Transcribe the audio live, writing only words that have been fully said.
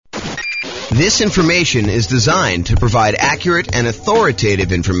This information is designed to provide accurate and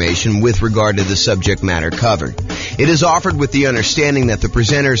authoritative information with regard to the subject matter covered. It is offered with the understanding that the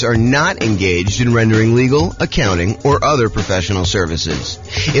presenters are not engaged in rendering legal, accounting, or other professional services.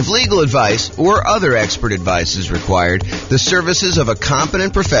 If legal advice or other expert advice is required, the services of a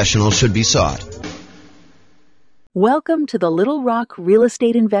competent professional should be sought. Welcome to the Little Rock Real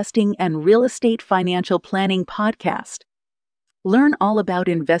Estate Investing and Real Estate Financial Planning Podcast. Learn all about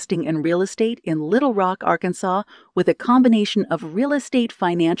investing in real estate in Little Rock, Arkansas, with a combination of real estate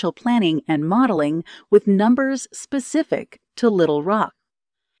financial planning and modeling with numbers specific to Little Rock.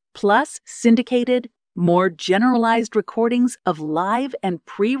 Plus, syndicated, more generalized recordings of live and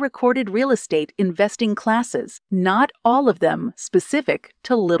pre-recorded real estate investing classes, not all of them specific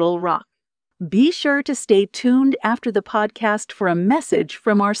to Little Rock. Be sure to stay tuned after the podcast for a message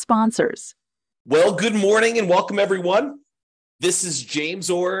from our sponsors. Well, good morning and welcome, everyone. This is James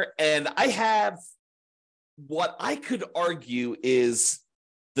Orr, and I have what I could argue is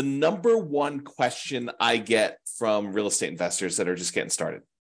the number one question I get from real estate investors that are just getting started.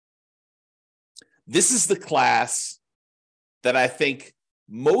 This is the class that I think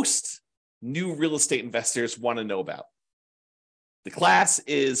most new real estate investors want to know about. The class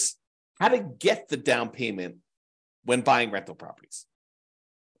is how to get the down payment when buying rental properties.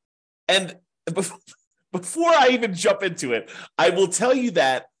 And before I even jump into it, I will tell you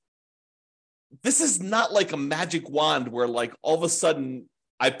that this is not like a magic wand where like all of a sudden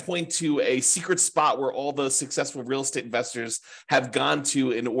I point to a secret spot where all the successful real estate investors have gone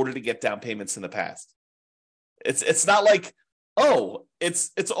to in order to get down payments in the past. It's not like, oh,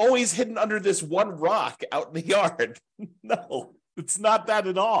 it's always hidden under this one rock out in the yard. No, it's not that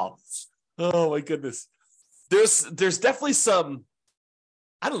at all. Oh my goodness. There's definitely some,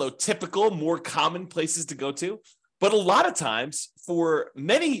 I don't know, typical, more common places to go to. But a lot of times for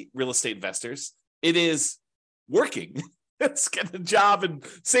many real estate investors, it is working. It's getting a job and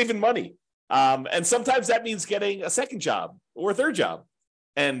saving money. And sometimes that means getting a second job or a third job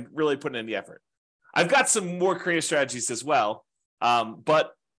and really putting in the effort. I've got some more creative strategies as well,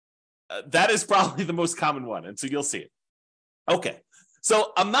 but that is probably the most common one. And so you'll see it. Okay,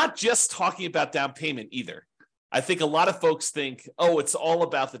 so I'm not just talking about down payment either. I think a lot of folks think, oh, it's all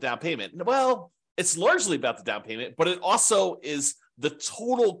about the down payment. Well, it's largely about the down payment, but it also is the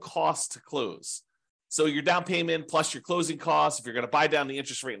total cost to close. So your down payment plus your closing costs, if you're going to buy down the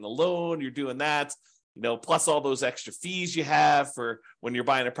interest rate in the loan, you're doing that, plus all those extra fees you have for when you're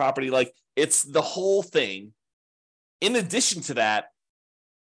buying a property. Like, it's the whole thing. In addition to that,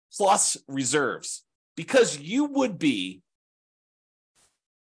 plus reserves, because you would be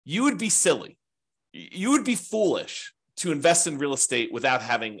silly. You would be foolish to invest in real estate without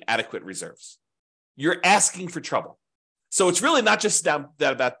having adequate reserves. You're asking for trouble. So it's really not just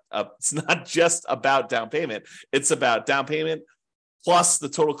it's not just about down payment. It's about down payment plus the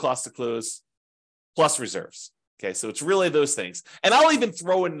total cost to close plus reserves. Okay, so it's really those things. And I'll even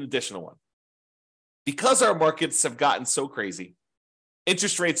throw in an additional one. Because our markets have gotten so crazy,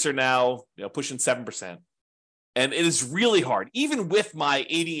 interest rates are now pushing 7%. And it is really hard, even with my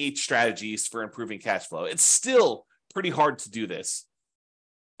 88 strategies for improving cash flow. It's still pretty hard to do this,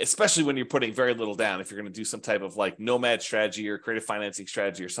 especially when you're putting very little down. If you're going to do some type of like nomad strategy or creative financing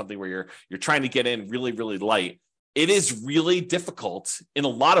strategy or something where you're trying to get in really, really light, it is really difficult in a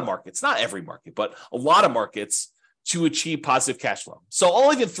lot of markets, not every market, but a lot of markets to achieve positive cash flow. So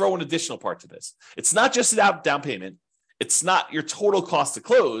I'll even throw an additional part to this. It's not just about down payment. It's not your total cost to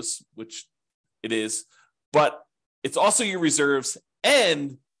close, which it is, but it's also your reserves.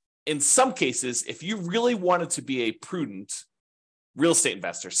 And in some cases, if you really wanted to be a prudent real estate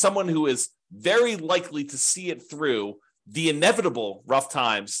investor, someone who is very likely to see it through the inevitable rough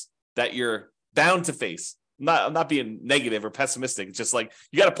times that you're bound to face. I'm not being negative or pessimistic. It's just like,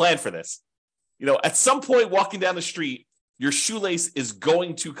 you got to plan for this. At some point walking down the street, your shoelace is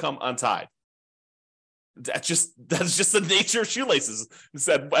going to come untied. That's just the nature of shoelaces.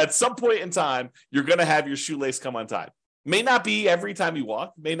 At some point in time, you're going to have your shoelace come untied. May not be every time you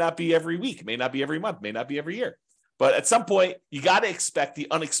walk, may not be every week, may not be every month, may not be every year. But at some point, you got to expect the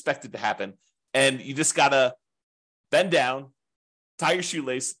unexpected to happen, and you just got to bend down, tie your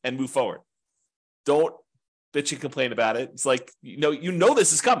shoelace, and move forward. Don't bitch and complain about it. It's like,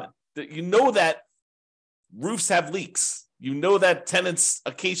 this is coming. You know that roofs have leaks. You know that tenants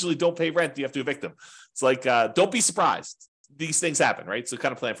occasionally don't pay rent. You have to evict them. It's like, don't be surprised. These things happen, right? So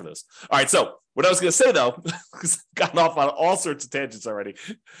kind of plan for this. All right. So what I was going to say, though, because I've gotten off on all sorts of tangents already,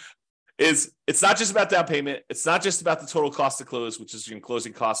 is it's not just about down payment. It's not just about the total cost to close, which is your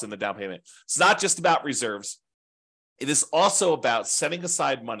closing costs and the down payment. It's not just about reserves. It is also about setting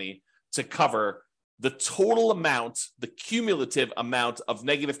aside money to cover the total amount, the cumulative amount of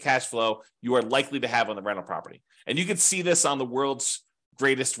negative cash flow you are likely to have on the rental property. And you can see this on the world's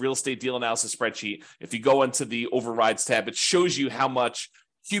greatest real estate deal analysis spreadsheet. If you go into the overrides tab, it shows you how much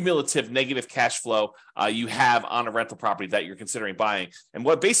cumulative negative cash flow you have on a rental property that you're considering buying. And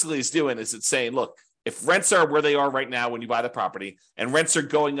what basically is doing is it's saying, look, if rents are where they are right now when you buy the property and rents are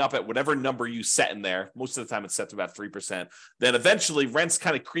going up at whatever number you set in there, most of the time it's set to about 3%, then eventually rents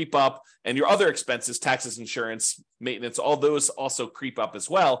kind of creep up and your other expenses, taxes, insurance, maintenance, all those also creep up as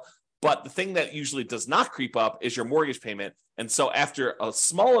well. But the thing that usually does not creep up is your mortgage payment. And so after a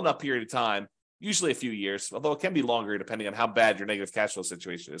small enough period of time, usually a few years, although it can be longer depending on how bad your negative cash flow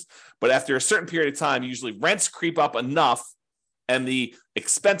situation is. But after a certain period of time, usually rents creep up enough and the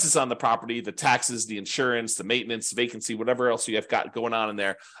expenses on the property, the taxes, the insurance, the maintenance, vacancy, whatever else you have got going on in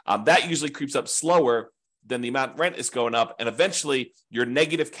there, that usually creeps up slower than the amount rent is going up. And eventually your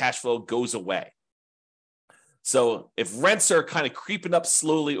negative cash flow goes away. So if rents are kind of creeping up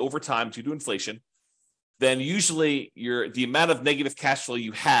slowly over time due to inflation, then usually the amount of negative cash flow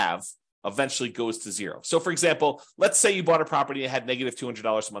you have eventually goes to zero. So for example, let's say you bought a property and had negative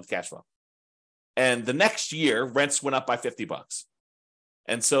 $200 a month cash flow. And the next year, rents went up by $50.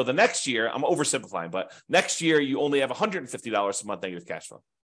 And so the next year, I'm oversimplifying, but next year you only have $150 a month negative cash flow.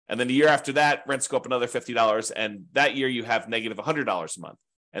 And then the year after that, rents go up another $50. And that year you have negative $100 a month.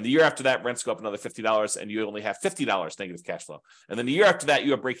 And the year after that, rents go up another $50 and you only have $50 negative cash flow. And then the year after that,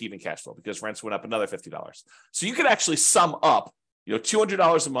 you have break-even cash flow because rents went up another $50. So you could actually sum up,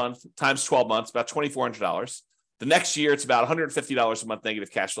 $200 a month times 12 months, about $2,400. The next year, it's about $150 a month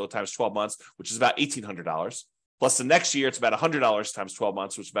negative cash flow times 12 months, which is about $1,800. Plus the next year, it's about $100 times 12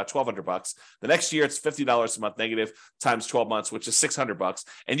 months, which is about $1,200. The next year, it's $50 a month negative times 12 months, which is $600.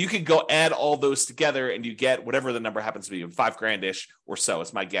 And you can go add all those together and you get whatever the number happens to be, $5,000-ish or so.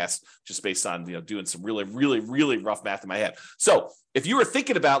 It's my guess, just based on doing some really, really, really rough math in my head. So if you were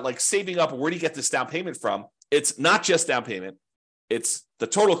thinking about like saving up, where do you get this down payment from? It's not just down payment. It's the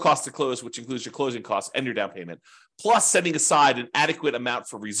total cost to close, which includes your closing costs and your down payment, plus setting aside an adequate amount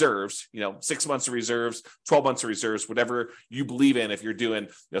for reserves, 6 months of reserves, 12 months of reserves, whatever you believe in. If you're doing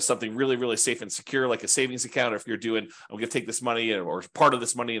something really, really safe and secure, like a savings account, or if you're doing, I'm going to take this money or part of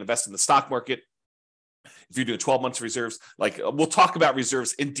this money and invest in the stock market. If you're doing 12 months of reserves, like we'll talk about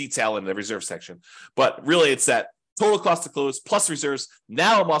reserves in detail in the reserve section, but really it's that total cost to close plus reserves.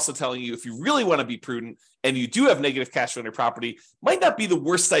 Now I'm also telling you, if you really want to be prudent and you do have negative cash flow on your property, might not be the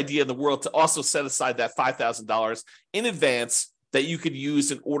worst idea in the world to also set aside that $5,000 in advance that you could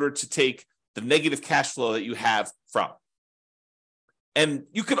use in order to take the negative cash flow that you have from. And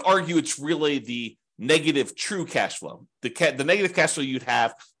you could argue it's really the negative true cash flow, the negative cash flow you'd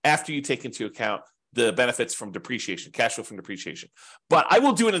have after you take into account the benefits from depreciation, cash flow from depreciation. But I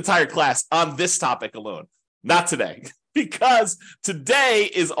will do an entire class on this topic alone. Not today, because today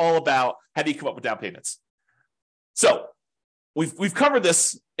is all about how do you come up with down payments. So we've covered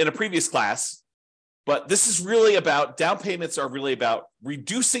this in a previous class, but this is really about down payments are really about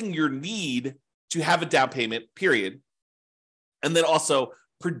reducing your need to have a down payment, period. And then also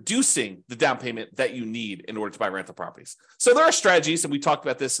producing the down payment that you need in order to buy rental properties. So there are strategies, and we talked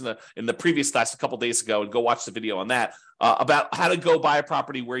about this in the previous class a couple of days ago, and go watch the video on that, about how to go buy a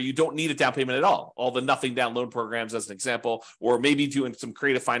property where you don't need a down payment at all the nothing down loan programs as an example, or maybe doing some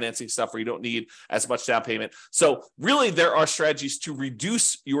creative financing stuff where you don't need as much down payment. So really there are strategies to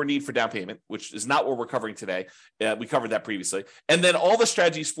reduce your need for down payment, which is not what we're covering today. We covered that previously. And then all the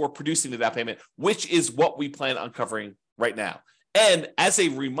strategies for producing the down payment, which is what we plan on covering right now. And as a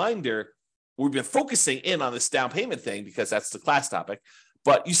reminder, we've been focusing in on this down payment thing because that's the class topic,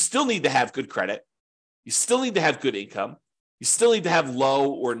 but you still need to have good credit. You still need to have good income. You still need to have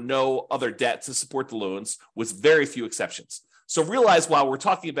low or no other debt to support the loans, with very few exceptions. So realize, while we're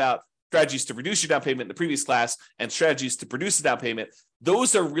talking about strategies to reduce your down payment in the previous class and strategies to produce a down payment,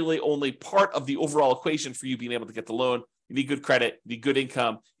 those are really only part of the overall equation for you being able to get the loan. You need good credit, you need good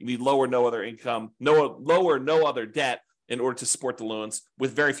income, you need low or no other income, low or no other debt in order to support the loans,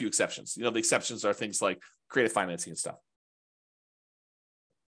 with very few exceptions. The exceptions are things like creative financing and stuff.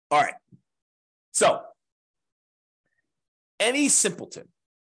 All right. So any simpleton,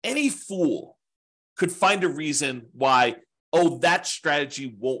 any fool could find a reason why, that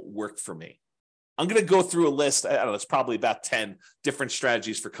strategy won't work for me. I'm going to go through a list. I don't know, it's probably about 10 different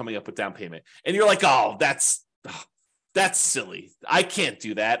strategies for coming up with down payment. And you're like, that's silly. I can't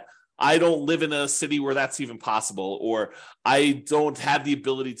do that. I don't live in a city where that's even possible, or I don't have the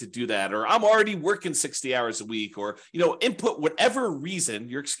ability to do that, or I'm already working 60 hours a week, or, input whatever reason,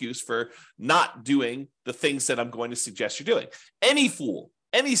 your excuse for not doing the things that I'm going to suggest you're doing. Any fool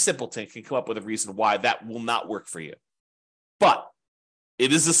Any simpleton can come up with a reason why that will not work for you. But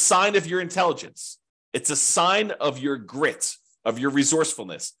it is a sign of your intelligence. It's a sign of your grit, of your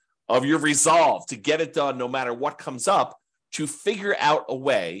resourcefulness, of your resolve to get it done no matter what comes up, to figure out a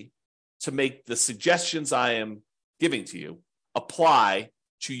way to make the suggestions I am giving to you apply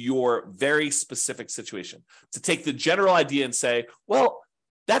to your very specific situation. To take the general idea and say, well,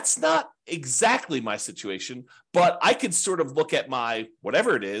 that's not exactly my situation, but I could sort of look at my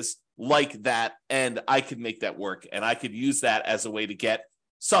whatever it is like that, and I could make that work, and I could use that as a way to get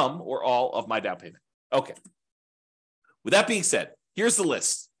some or all of my down payment. Okay. With that being said, here's the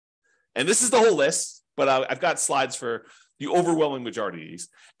list. And this is the whole list, but I've got slides for the overwhelming majority of these.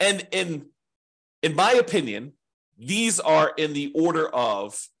 And in my opinion, these are in the order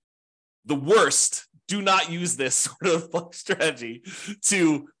of the worst, do not use this sort of strategy,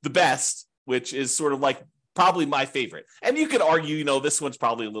 to the best, which is sort of like probably my favorite. And you could argue, this one's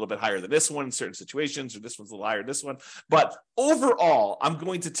probably a little bit higher than this one in certain situations, or this one's a little higher than this one. But overall, I'm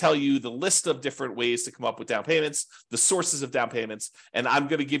going to tell you the list of different ways to come up with down payments, the sources of down payments, and I'm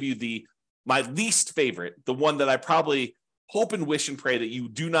going to give you my least favorite, the one that I probably hope and wish and pray that you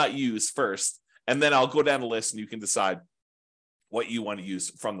do not use first. And then I'll go down the list and you can decide what you want to use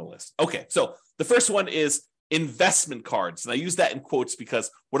from the list. Okay, so the first one is investment cards. And I use that in quotes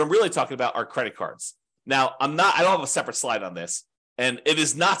because what I'm really talking about are credit cards. Now, I don't have a separate slide on this, and it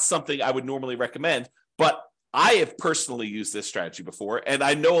is not something I would normally recommend, but I have personally used this strategy before, and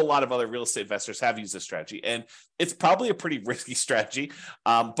I know a lot of other real estate investors have used this strategy, and it's probably a pretty risky strategy,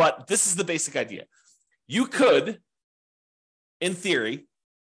 but this is the basic idea. You could, in theory,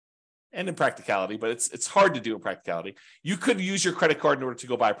 and in practicality, but it's hard to do in practicality, you could use your credit card in order to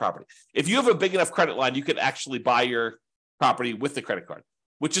go buy a property. If you have a big enough credit line, you could actually buy your property with the credit card,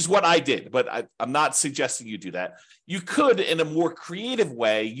 which is what I did, but I'm not suggesting you do that. You could, in a more creative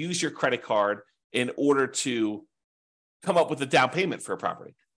way, use your credit card in order to come up with a down payment for a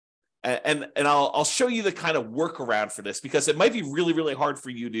property. And I'll show you the kind of workaround for this, because it might be really, really hard for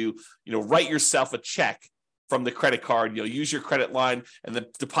you to, write yourself a check from the credit card. Use your credit line and then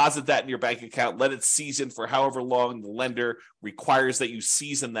deposit that in your bank account, let it season for however long the lender requires that you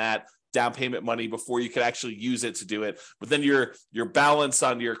season that down payment money before you can actually use it to do it. But then your balance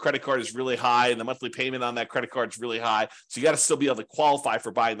on your credit card is really high, and the monthly payment on that credit card is really high. So you got to still be able to qualify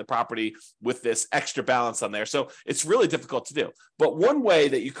for buying the property with this extra balance on there. So it's really difficult to do. But one way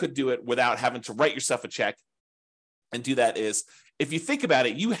that you could do it without having to write yourself a check and do that is, if you think about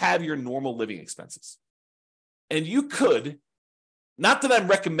it, you have your normal living expenses. And you could, not that I'm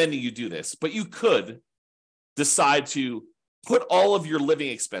recommending you do this, but you could decide to put all of your living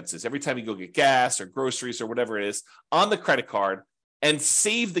expenses, every time you go get gas or groceries or whatever it is, on the credit card, and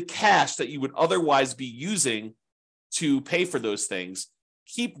save the cash that you would otherwise be using to pay for those things.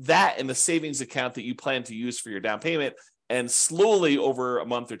 Keep that in the savings account that you plan to use for your down payment, and slowly over a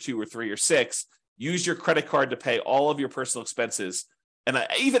month or 2 or 3 or 6, use your credit card to pay all of your personal expenses. And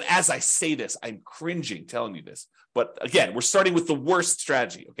even as I say this, I'm cringing telling you this. But again, we're starting with the worst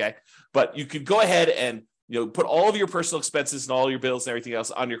strategy, okay? But you could go ahead and put all of your personal expenses and all your bills and everything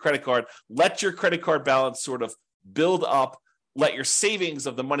else on your credit card. Let your credit card balance sort of build up. Let your savings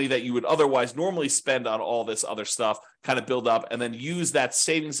of the money that you would otherwise normally spend on all this other stuff kind of build up, and then use that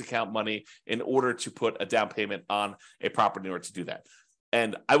savings account money in order to put a down payment on a property in order to do that.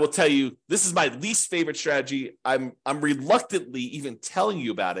 And I will tell you, this is my least favorite strategy. I'm reluctantly even telling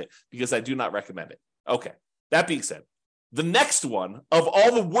you about it because I do not recommend it. Okay, that being said, the next one of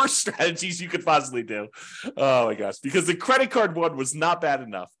all the worst strategies you could possibly do, oh my gosh, because the credit card one was not bad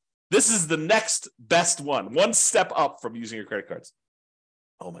enough. This is the next best one step up from using your credit cards.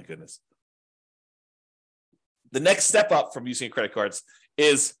 Oh my goodness. The next step up from using your credit cards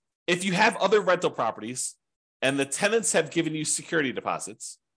is, if you have other rental properties and the tenants have given you security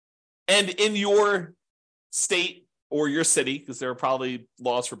deposits, and in your state or your city, because there are probably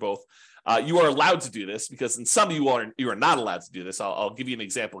laws for both, you are allowed to do this, because in some you are not allowed to do this. I'll give you an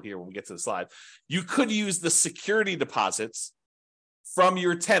example here when we get to the slide. You could use the security deposits from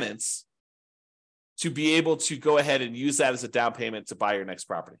your tenants to be able to go ahead and use that as a down payment to buy your next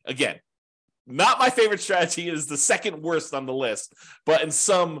property. Again, not my favorite strategy. It is the second worst on the list, but in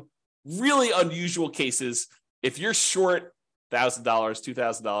some really unusual cases, if you're short $1,000,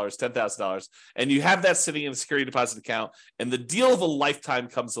 $2,000, $10,000, and you have that sitting in a security deposit account, and the deal of a lifetime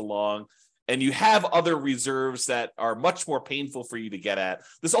comes along, and you have other reserves that are much more painful for you to get at.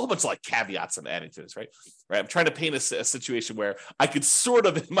 There's a whole bunch of like caveats I'm adding to this, right? I'm trying to paint a situation where I could sort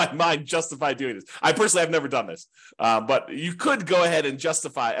of, in my mind, justify doing this. I personally have never done this, but you could go ahead and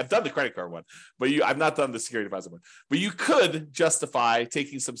justify. I've done the credit card one, but I've not done the security deposit one. But you could justify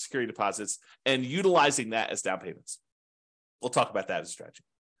taking some security deposits and utilizing that as down payments. We'll talk about that as a strategy.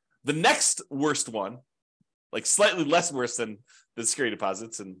 The next worst one, like slightly less worse than the security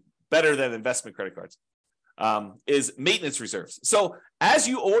deposits and better than investment credit cards, is maintenance reserves. So as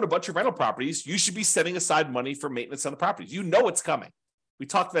you own a bunch of rental properties, you should be setting aside money for maintenance on the properties. You know it's coming. We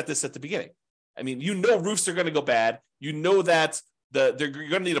talked about this at the beginning. I mean, you know roofs are going to go bad. You know that you're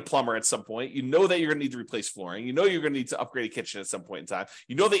going to need a plumber at some point. You know that you're going to need to replace flooring. You know you're going to need to upgrade a kitchen at some point in time.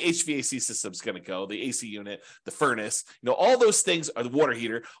 You know the HVAC system's going to go, the AC unit, the furnace. All those things are the water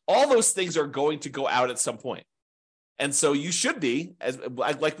heater. All those things are going to go out at some point. And so you should be,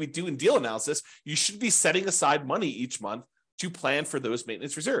 like we do in deal analysis, you should be setting aside money each month to plan for those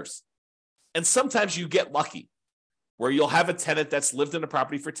maintenance reserves. And sometimes you get lucky where you'll have a tenant that's lived in a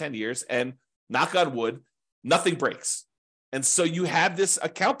property for 10 years and, knock on wood, nothing breaks. And so you have this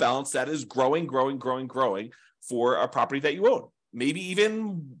account balance that is growing for a property that you own. Maybe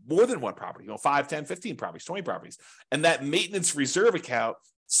even more than one property, 5, 10, 15 properties, 20 properties. And that maintenance reserve account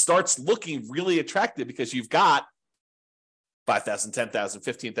starts looking really attractive because you've got $5,000, $10,000,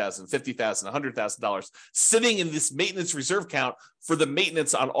 $15,000, $50,000, $100,000 sitting in this maintenance reserve account for the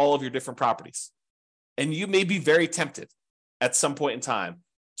maintenance on all of your different properties. And you may be very tempted at some point in time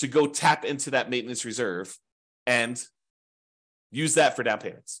to go tap into that maintenance reserve and use that for down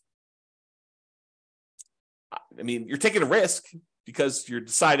payments. I mean, you're taking a risk because you're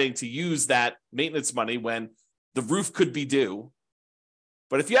deciding to use that maintenance money when the roof could be due.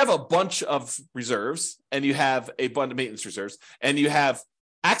 But if you have a bunch of reserves and you have a bunch of maintenance reserves and you have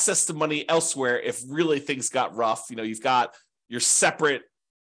access to money elsewhere, if really things got rough, you've got your separate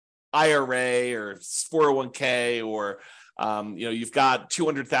IRA or 401k, or you've got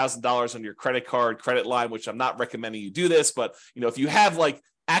 $200,000 on your credit line, which I'm not recommending you do this, but if you have like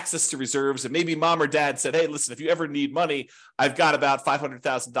access to reserves and maybe mom or dad said, hey, listen, if you ever need money, I've got about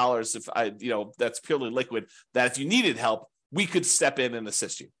 $500,000 if I, that's purely liquid, that if you needed help, we could step in and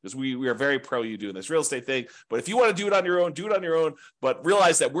assist you, because we are very pro you doing this real estate thing. But if you want to do it on your own, do it on your own. But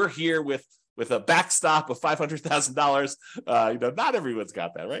realize that we're here with a backstop of $500,000. Not everyone's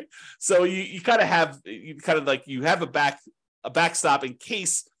got that, right? So you have a backstop in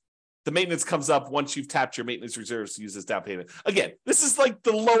case the maintenance comes up once you've tapped your maintenance reserves to use as down payment. Again, this is like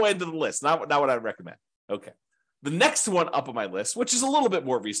the low end of the list, not what I recommend. Okay. The next one up on my list, which is a little bit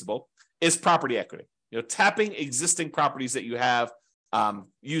more reasonable, is property equity. Tapping existing properties that you have,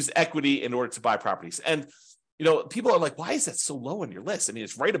 use equity in order to buy properties. And, people are like, why is that so low on your list? I mean,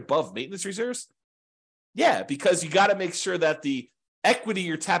 it's right above maintenance reserves. Yeah, because you got to make sure that the equity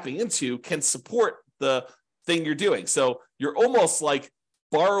you're tapping into can support the thing you're doing. So you're almost like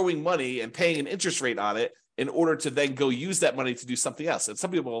borrowing money and paying an interest rate on it in order to then go use that money to do something else. And some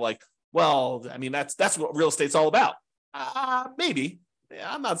people are like, well, I mean, that's what real estate's all about. Maybe.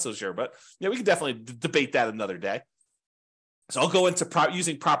 Yeah, I'm not so sure, but we can definitely debate that another day. So I'll go into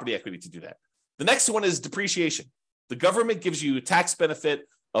using property equity to do that. The next one is depreciation. The government gives you a tax benefit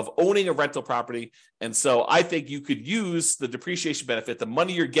of owning a rental property. And so I think you could use the depreciation benefit, the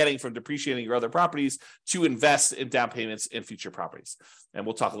money you're getting from depreciating your other properties, to invest in down payments in future properties. And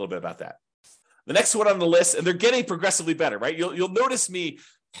we'll talk a little bit about that. The next one on the list, and they're getting progressively better, right? You'll notice me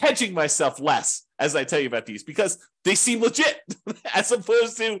hedging myself less as I tell you about these because they seem legit as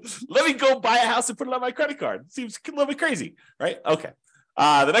opposed to let me go buy a house and put it on my credit card. It seems a little bit crazy, right? Okay.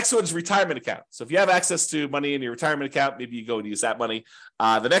 The next one is retirement account. So if you have access to money in your retirement account, maybe you go and use that money.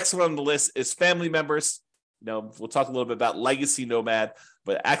 The next one on the list is family members. We'll talk a little bit about legacy nomad,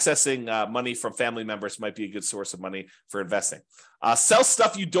 but accessing money from family members might be a good source of money for investing. Sell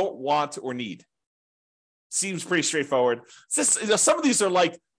stuff you don't want or need. Seems pretty straightforward. Some of these are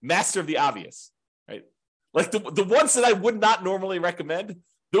like master of the obvious, right? Like the ones that I would not normally recommend,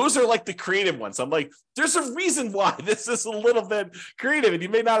 those are like the creative ones. I'm like, there's a reason why this is a little bit creative, and you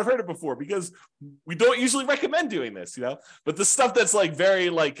may not have heard it before because we don't usually recommend doing this, But the stuff that's like very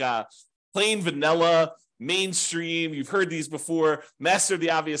like plain vanilla, mainstream, you've heard these before, master of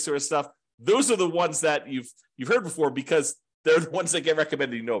the obvious sort of stuff. Those are the ones that you've heard before because they're the ones that get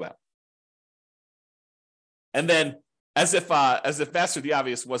recommended you know about. And then, as if master of the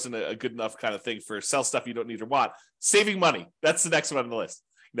obvious wasn't a good enough kind of thing for sell stuff you don't need or want, saving money. That's the next one on the list.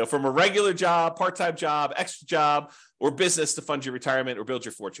 From a regular job, part-time job, extra job, or business to fund your retirement or build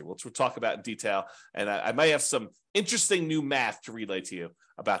your fortune, which we'll talk about in detail. And I might have some interesting new math to relay to you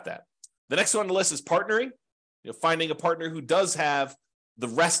about that. The next one on the list is partnering, finding a partner who does have the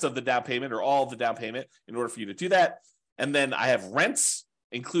rest of the down payment or all of the down payment in order for you to do that. And then I have rents,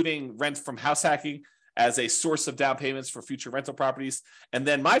 including rent from house hacking as a source of down payments for future rental properties. And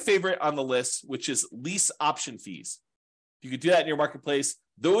then my favorite on the list, which is lease option fees. You could do that in your marketplace.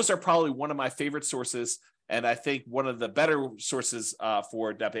 Those are probably one of my favorite sources, and I think one of the better sources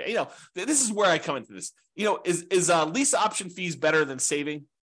for down payment. This is where I come into this. Is lease option fees better than saving?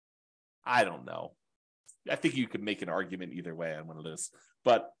 I don't know. I think you could make an argument either way on one of those,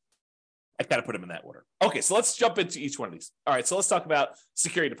 but I kind of put them in that order. Okay, so let's jump into each one of these. All right, so let's talk about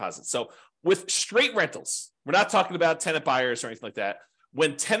security deposits. So with straight rentals, we're not talking about tenant buyers or anything like that.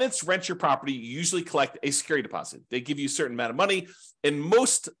 When tenants rent your property, you usually collect a security deposit. They give you a certain amount of money. In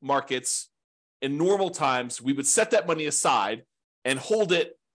most markets, in normal times, we would set that money aside and hold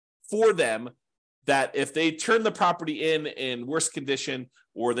it for them, that if they turn the property in worse condition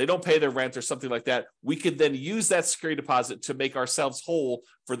or they don't pay their rent or something like that, we could then use that security deposit to make ourselves whole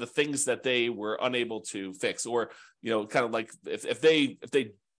for the things that they were unable to fix. Or, kind of like if they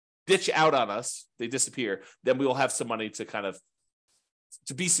ditch out on us, they disappear, then we will have some money to kind of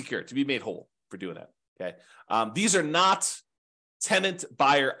to be secure, to be made whole for doing that. Okay. These are not tenant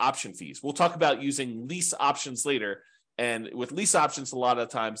buyer option fees. We'll talk about using lease options later. And with lease options, a lot of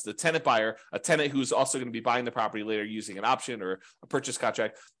times the tenant buyer, a tenant who's also going to be buying the property later using an option or a purchase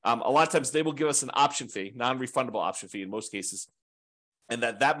contract, a lot of times they will give us an option fee, non-refundable option fee in most cases. And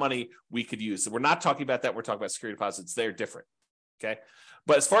that money we could use. So we're not talking about that. We're talking about security deposits. They're different. Okay.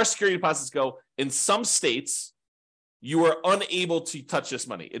 But as far as security deposits go, in some states, you are unable to touch this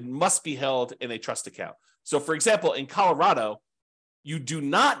money. It must be held in a trust account. So for example, in Colorado, you do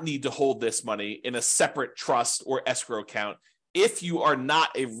not need to hold this money in a separate trust or escrow account if you are not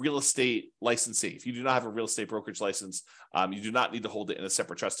a real estate licensee. If you do not have a real estate brokerage license, you do not need to hold it in a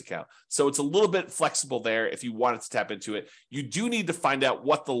separate trust account. So it's a little bit flexible there if you wanted to tap into it. You do need to find out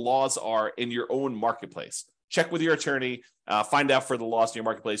what the laws are in your own marketplace. Check with your attorney, find out for the laws in your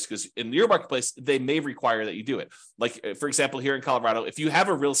marketplace, because in your marketplace, they may require that you do it. Like, for example, here in Colorado, if you have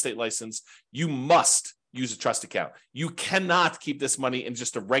a real estate license, you must use a trust account. You cannot keep this money in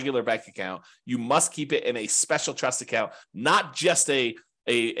just a regular bank account. You must keep it in a special trust account, not just a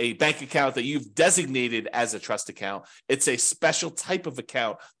bank account that you've designated as a trust account. It's a special type of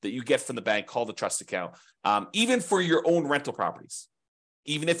account that you get from the bank called a trust account, even for your own rental properties,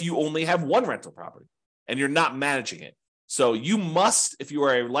 even if you only have one rental property and you're not managing it. So you must, if you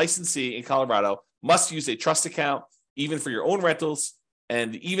are a licensee in Colorado, must use a trust account, even for your own rentals.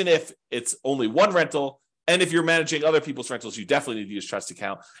 And even if it's only one rental, and if you're managing other people's rentals, you definitely need to use trust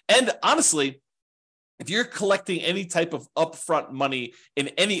account. And honestly, if you're collecting any type of upfront money in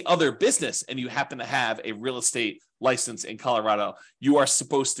any other business and you happen to have a real estate license in Colorado, you are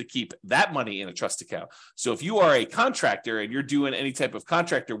supposed to keep that money in a trust account. So if you are a contractor and you're doing any type of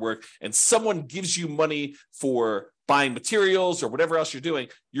contractor work and someone gives you money for buying materials or whatever else you're doing,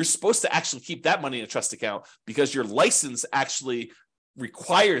 you're supposed to actually keep that money in a trust account because your license actually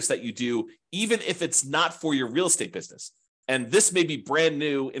requires that you do, even if it's not for your real estate business. And this may be brand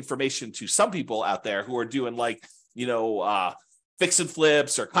new information to some people out there who are doing fix and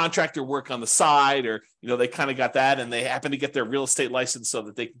flips or contractor work on the side, or, they kind of got that and they happen to get their real estate license so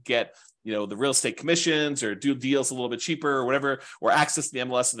that they can get, the real estate commissions or do deals a little bit cheaper or whatever, or access to the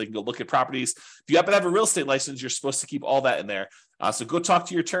MLS so they can go look at properties. If you happen to have a real estate license, you're supposed to keep all that in there. So go talk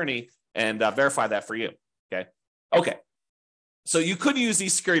to your attorney and verify that for you. Okay. So you could use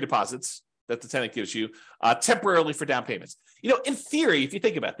these security deposits that the tenant gives you temporarily for down payments. In theory, if you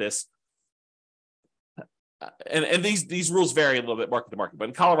think about this, and these rules vary a little bit market to market, but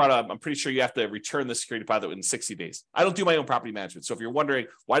in Colorado, I'm pretty sure you have to return the security deposit within 60 days. I don't do my own property management. So if you're wondering,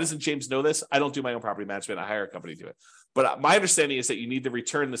 why doesn't James know this? I don't do my own property management. I hire a company to do it. But my understanding is that you need to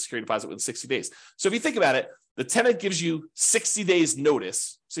return the security deposit within 60 days. So if you think about it, the tenant gives you 60 days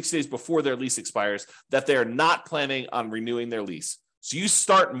notice, 60 days before their lease expires, that they're not planning on renewing their lease. So you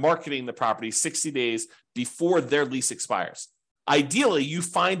start marketing the property 60 days before their lease expires. Ideally, you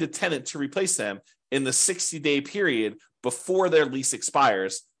find a tenant to replace them in the 60-day period before their lease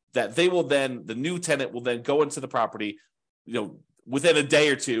expires, that they will then, the new tenant will then go into the property, within a day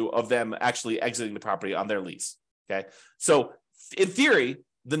or two of them actually exiting the property on their lease. Okay. So in theory,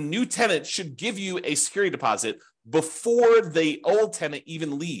 the new tenant should give you a security deposit before the old tenant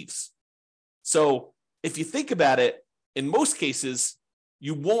even leaves. So if you think about it, in most cases,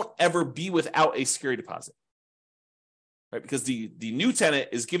 you won't ever be without a security deposit, right? Because the new tenant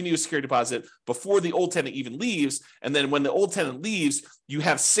is giving you a security deposit before the old tenant even leaves. And then when the old tenant leaves, you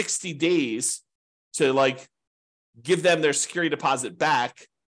have 60 days to give them their security deposit back,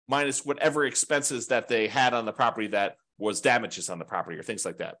 minus whatever expenses that they had on the property that was damages on the property or things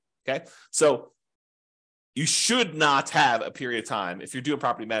like that. Okay. So you should not have a period of time, if you're doing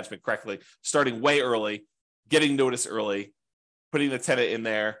property management correctly, starting way early, getting notice early, putting the tenant in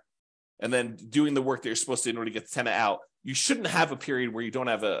there, and then doing the work that you're supposed to in order to get the tenant out. You shouldn't have a period where you don't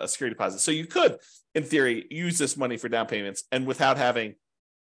have a security deposit. So you could, in theory, use this money for down payments and without having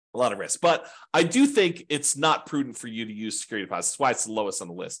a lot of risk. But I do think it's not prudent for you to use security deposits. That's why it's the lowest on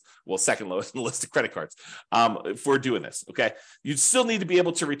the list. Well, second lowest on the list of credit cards for doing this, okay? You still need to be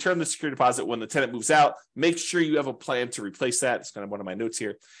able to return the security deposit when the tenant moves out. Make sure you have a plan to replace that. It's kind of one of my notes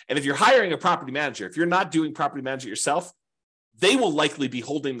here. And if you're hiring a property manager, if you're not doing property management yourself, they will likely be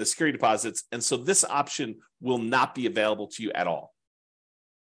holding the security deposits. And so this option will not be available to you at all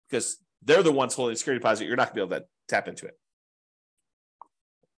because they're the ones holding the security deposit. You're not going to be able to tap into it.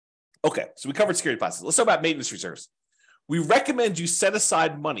 Okay, so we covered security deposits. Let's talk about maintenance reserves. We recommend you set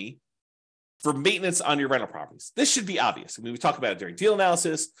aside money for maintenance on your rental properties. This should be obvious. I mean, we talk about it during deal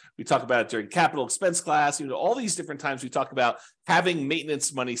analysis. We talk about it during capital expense class. All these different times we talk about having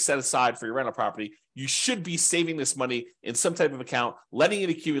maintenance money set aside for your rental property. You should be saving this money in some type of account, letting it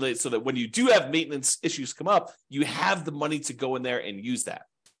accumulate so that when you do have maintenance issues come up, you have the money to go in there and use that.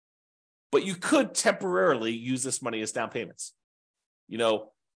 But you could temporarily use this money as down payments.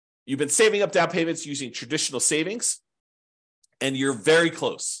 You've been saving up down payments using traditional savings, and you're very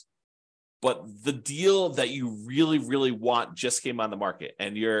close. But the deal that you really, really want just came on the market,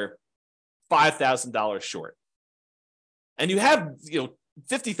 and you're $5,000 short. And you have,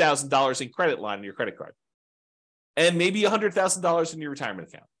 $50,000 in credit line on your credit card, and maybe $100,000 in your retirement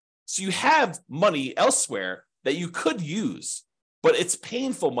account. So you have money elsewhere that you could use, but it's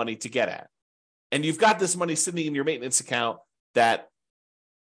painful money to get at. And you've got this money sitting in your maintenance account that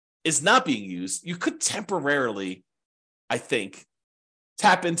is not being used. You could temporarily, I think,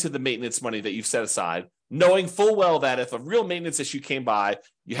 tap into the maintenance money that you've set aside, knowing full well that if a real maintenance issue came by,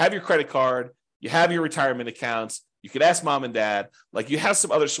 you have your credit card, you have your retirement accounts, you could ask mom and dad, you have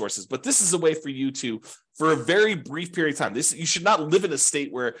some other sources. But this is a way for you to, for a very brief period of time, you should not live in a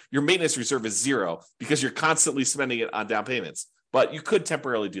state where your maintenance reserve is zero because you're constantly spending it on down payments. But you could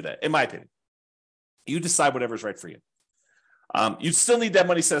temporarily do that, in my opinion. You decide whatever's right for you. You still need that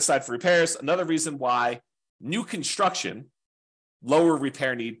money set aside for repairs. Another reason why new construction, lower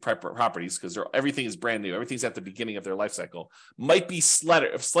repair need properties, because everything is brand new, everything's at the beginning of their life cycle, might be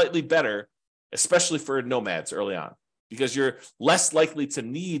slightly better, especially for nomads early on, because you're less likely to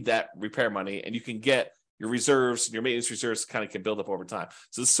need that repair money, and you can get your reserves and your maintenance reserves kind of can build up over time.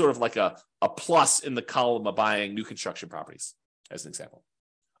 So it's sort of like a plus in the column of buying new construction properties, as an example.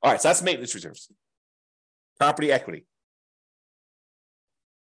 All right, so that's maintenance reserves. Property equity.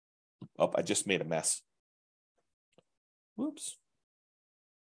 Oh, I just made a mess. Whoops.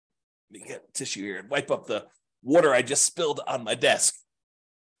 Let me get tissue here and wipe up the water I just spilled on my desk.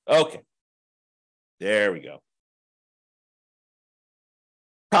 Okay. There we go.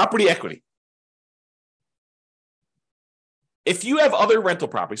 Property equity. If you have other rental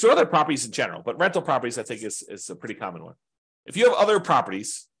properties, or other properties in general, but rental properties I think is a pretty common one. If you have other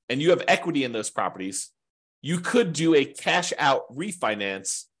properties and you have equity in those properties, you could do a cash out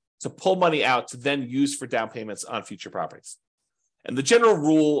refinance to pull money out to then use for down payments on future properties. And the general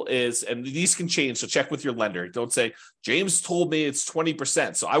rule is, and these can change, so check with your lender. Don't say, James told me it's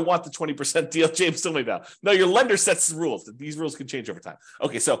 20%, so I want the 20% deal James told me about. No, your lender sets the rules. These rules can change over time.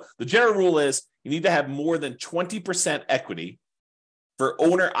 Okay, so the general rule is you need to have more than 20% equity for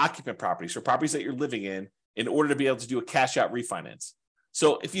owner-occupant properties, for properties that you're living in order to be able to do a cash-out refinance.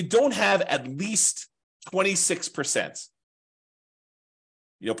 So if you don't have at least 26%,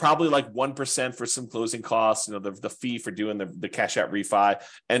 probably like 1% for some closing costs, the fee for doing the cash out refi,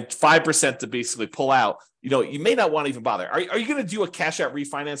 and 5% to basically pull out. You may not want to even bother. Are you going to do a cash out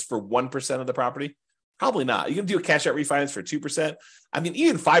refinance for 1% of the property? Probably not. You're going to do a cash out refinance for 2%. I mean,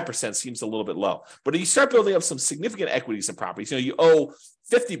 even 5% seems a little bit low. But if you start building up some significant equities in properties, you owe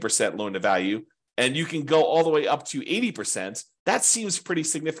 50% loan to value, and you can go all the way up to 80%. That seems pretty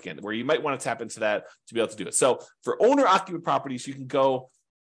significant, where you might want to tap into that to be able to do it. So for owner occupant properties, you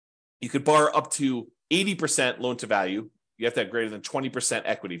could borrow up to 80% loan to value. You have to have greater than 20%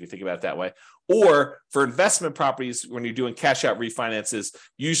 equity if you think about it that way. Or for investment properties, when you're doing cash out refinances,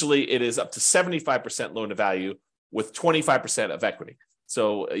 usually it is up to 75% loan to value with 25% of equity.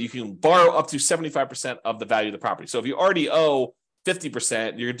 So you can borrow up to 75% of the value of the property. So if you already owe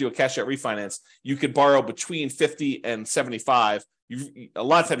 50%, you're going to do a cash out refinance, you could borrow between 50 and 75. A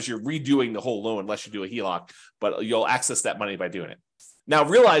lot of times you're redoing the whole loan unless you do a HELOC, but you'll access that money by doing it. Now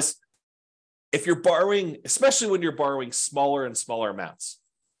realize, if you're borrowing, especially when you're borrowing smaller and smaller amounts,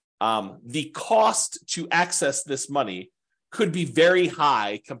 the cost to access this money could be very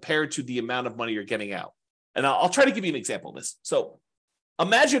high compared to the amount of money you're getting out. And I'll try to give you an example of this. So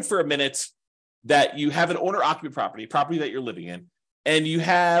imagine for a minute that you have an owner-occupant property that you're living in, and you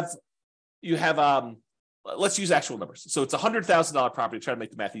have let's use actual numbers. So it's a $100,000 property, try to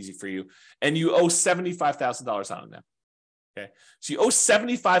make the math easy for you, and you owe $75,000 on it now. Okay, so you owe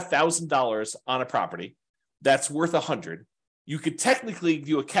 $75,000 on a property that's worth $100,000. You could technically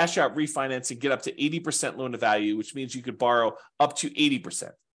do a cash out refinance and get up to 80% loan to value, which means you could borrow up to 80%.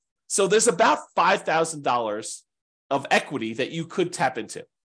 So there's about $5,000 of equity that you could tap into.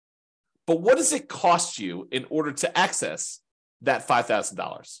 But what does it cost you in order to access that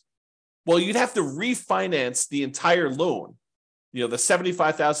 $5,000? Well, you'd have to refinance the entire loan. The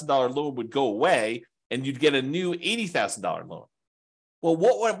 $75,000 loan would go away and you'd get a new $80,000 loan. Well,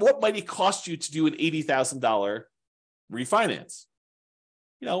 what might it cost you to do an $80,000 refinance?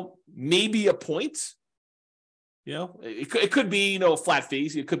 Maybe a point. It could be, a flat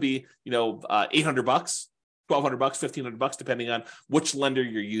fees. It could be, $800, $1,200, $1,500, depending on which lender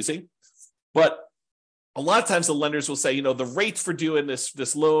you're using. But a lot of times the lenders will say, the rate for doing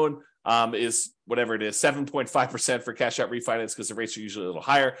this loan is whatever it is, 7.5% for cash out refinance, because the rates are usually a little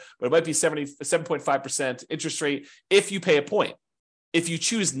higher, but it might be 7.5% interest rate if you pay a point. If you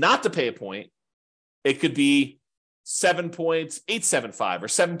choose not to pay a point, it could be 7.875 or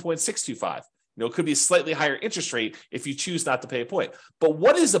 7.625. It could be a slightly higher interest rate if you choose not to pay a point. But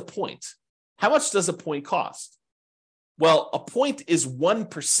what is a point? How much does a point cost? Well, a point is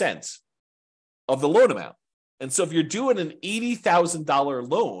 1% of the loan amount. And so if you're doing an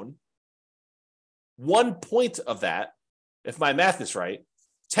 $80,000 loan, 1 point of that, if my math is right,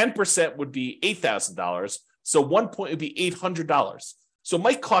 10% would be $8,000. So 1 point would be $800. So it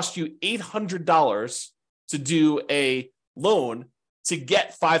might cost you $800 to do a loan to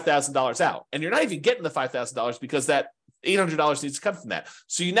get $5,000 out. And you're not even getting the $5,000 because that $800 needs to come from that.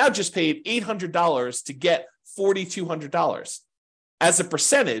 So you now just paid $800 to get $4,200. As a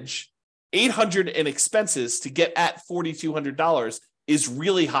percentage, $800 in expenses to get at $4,200 is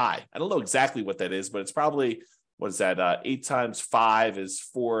really high. I don't know exactly what that is, but it's probably, 8 times 5 is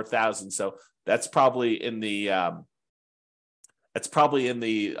 4,000. So that's probably in the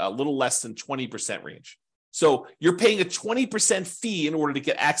little less than 20% range. So you're paying a 20% fee in order to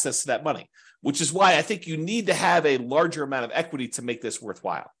get access to that money, which is why I think you need to have a larger amount of equity to make this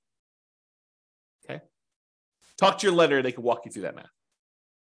worthwhile. Okay. Talk to your lender. They can walk you through that math.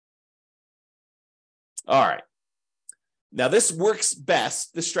 All right. Now, this works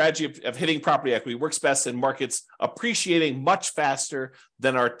best. This strategy of hitting property equity works best in markets appreciating much faster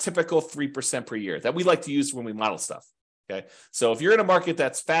than our typical 3% per year that we like to use when we model stuff. Okay. So if you're in a market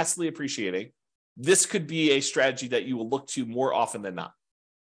that's fastly appreciating, this could be a strategy that you will look to more often than not.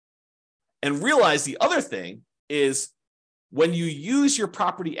 And realize the other thing is when you use your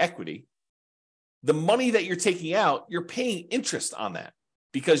property equity, the money that you're taking out, you're paying interest on that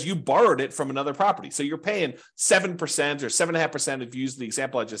because you borrowed it from another property. So you're paying 7% or 7.5%, if you use the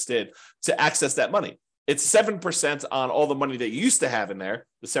example I just did, to access that money. It's 7% on all the money that you used to have in there,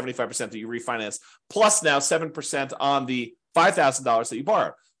 the 75% that you refinanced, plus now 7% on the $5,000 that you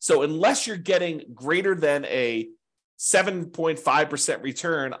borrowed. So unless you're getting greater than a 7.5%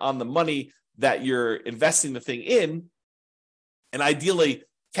 return on the money that you're investing the thing in, and ideally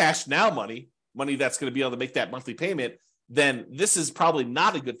cash now money that's going to be able to make that monthly payment, then this is probably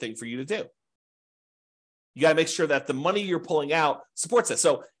not a good thing for you to do. You got to make sure that the money you're pulling out supports it.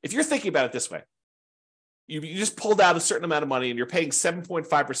 So if you're thinking about it this way, you just pulled out a certain amount of money and you're paying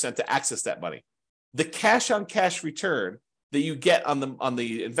 7.5% to access that money. The cash on cash return that you get on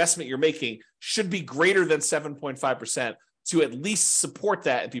the investment you're making should be greater than 7.5% to at least support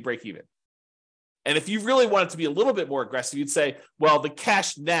that and be break even. And if you really want it to be a little bit more aggressive, you'd say, well, the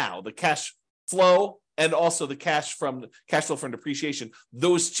cash now, the cash flow, and also the cash flow from depreciation,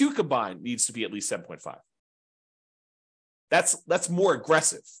 those two combined needs to be at least 7.5. That's more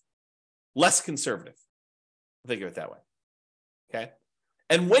aggressive, less conservative. Think of it that way. Okay.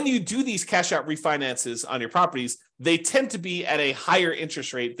 And when you do these cash out refinances on your properties, they tend to be at a higher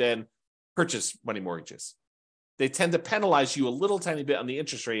interest rate than purchase money mortgages. They tend to penalize you a little tiny bit on the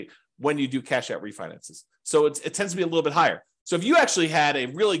interest rate when you do cash out refinances. So it tends to be a little bit higher. So if you actually had a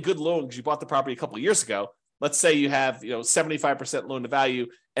really good loan because you bought the property a couple of years ago, let's say you have 75% loan to value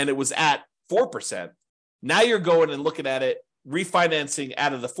and it was at 4%. Now you're going and looking at it, refinancing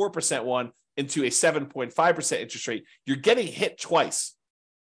out of the 4% one into a 7.5% interest rate. You're getting hit twice.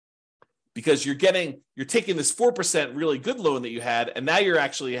 Because you're taking this 4% really good loan that you had, and now you're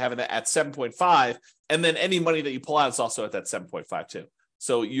actually having it at 7.5, and then any money that you pull out is also at that 7.5 too.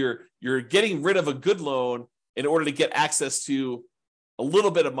 So you're getting rid of a good loan in order to get access to a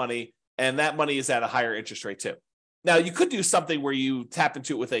little bit of money, and that money is at a higher interest rate too. Now, you could do something where you tap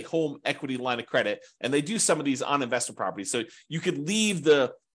into it with a home equity line of credit, and they do some of these on investment properties. So you could leave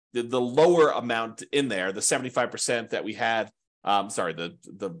the lower amount in there, the 75% that we had. Because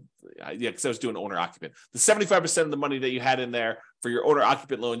I was doing owner occupant. The 75% of the money that you had in there for your owner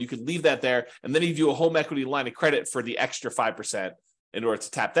occupant loan, you could leave that there, and then you do a home equity line of credit for the extra 5% in order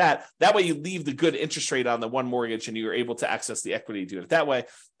to tap that. That way you leave the good interest rate on the one mortgage and you're able to access the equity to do it that way.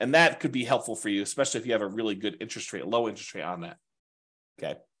 And that could be helpful for you, especially if you have a really good interest rate, low interest rate on that.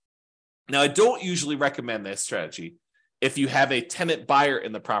 Okay. Now, I don't usually recommend this strategy if you have a tenant buyer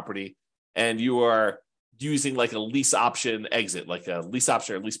in the property and you are using like a lease option exit, like a lease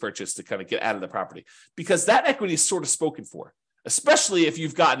option or lease purchase to kind of get out of the property, because that equity is sort of spoken for, especially if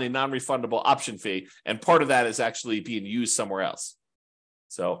you've gotten a non-refundable option fee and part of that is actually being used somewhere else.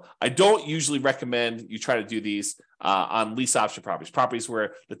 So I don't usually recommend you try to do these on lease option properties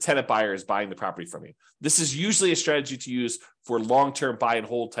where the tenant buyer is buying the property from you. This is usually a strategy to use for long-term buy and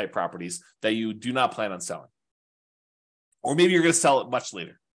hold type properties that you do not plan on selling. Or maybe you're going to sell it much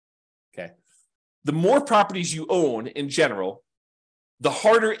later. Okay. The more properties you own in general, the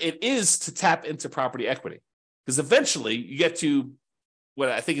harder it is to tap into property equity. Because eventually you get to what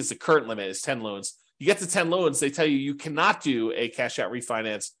I think is the current limit is 10 loans. You get to 10 loans, they tell you cannot do a cash out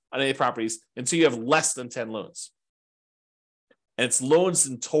refinance on any properties until you have less than 10 loans. And it's loans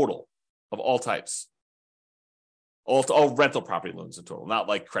in total of all types. All rental property loans in total, not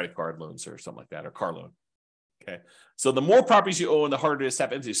like credit card loans or something like that, or car loan. Okay. So the more properties you own, the harder it is to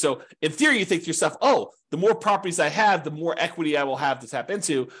tap into. So in theory, you think to yourself, oh, the more properties I have, the more equity I will have to tap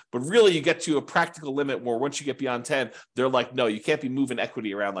into. But really, you get to a practical limit where once you get beyond 10, they're like, no, you can't be moving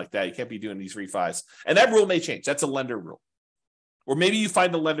equity around like that. You can't be doing these refis. And that rule may change. That's a lender rule. Or maybe you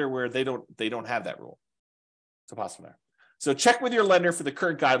find a lender where they don't have that rule. It's a possibility. So check with your lender for the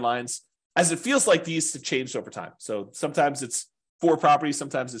current guidelines, as it feels like these have changed over time. So sometimes it's 4 properties,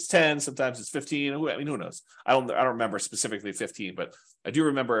 sometimes it's 10, sometimes it's 15. I mean, who knows? I don't remember specifically 15, but I do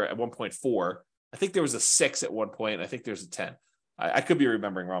remember at one point 4. I think there was a 6 at one point. I think there's a 10. I could be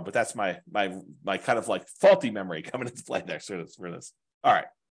remembering wrong, but that's my kind of like faulty memory coming into play next for this. All right.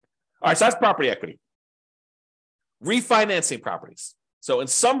 So that's property equity. Refinancing properties. So in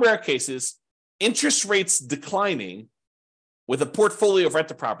some rare cases, interest rates declining with a portfolio of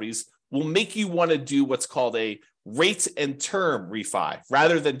rental properties will make you want to do what's called a rate and term refi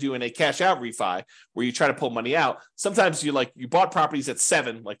rather than doing a cash out refi where you try to pull money out. Sometimes you bought properties at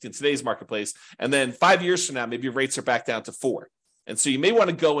 7, like in today's marketplace, and then 5 years from now, maybe your rates are back down to 4. And so you may want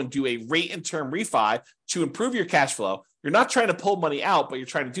to go and do a rate and term refi to improve your cash flow. You're not trying to pull money out, but you're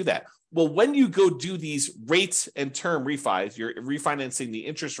trying to do that. Well, when you go do these rates and term refis, you're refinancing the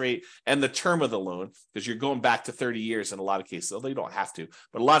interest rate and the term of the loan because you're going back to 30 years in a lot of cases, although you don't have to.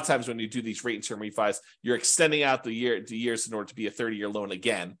 But a lot of times when you do these rate and term refis, you're extending out the years in order to be a 30-year loan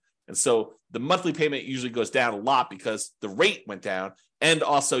again. And so the monthly payment usually goes down a lot because the rate went down. And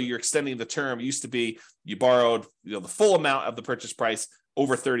also you're extending the term. It used to be you borrowed the full amount of the purchase price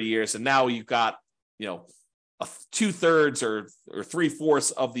over 30 years. And now you've got, 2/3 or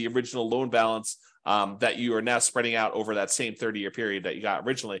 3/4 of the original loan balance that you are now spreading out over that same 30-year period that you got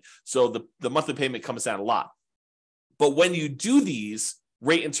originally. So the monthly payment comes down a lot. But when you do these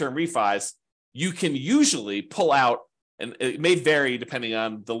rate and term refis, you can usually pull out, and it may vary depending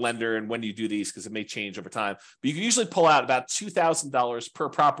on the lender and when you do these because it may change over time, but you can usually pull out about $2,000 per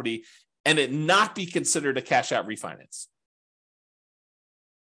property and it not be considered a cash out refinance.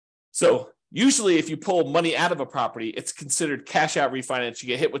 So usually if you pull money out of a property, it's considered cash out refinance. You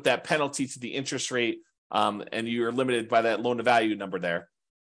get hit with that penalty to the interest rate and you're limited by that loan to value number there.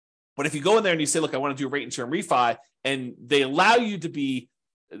 But if you go in there and you say, look, I want to do a rate and term refi, and they allow you to be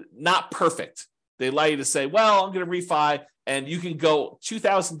not perfect. They allow you to say, well, I'm going to refi, and you can go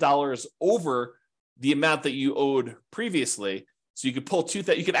 $2,000 over the amount that you owed previously. So you could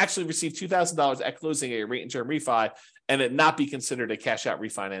you could actually receive $2,000 at closing a rate and term refi and it not be considered a cash out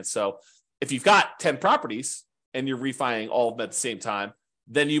refinance. So if you've got 10 properties and you're refining all of them at the same time,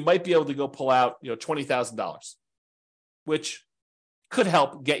 then you might be able to go pull out, $20,000, which could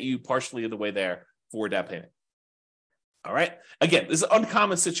help get you partially the way there for down payment. All right. Again, this is an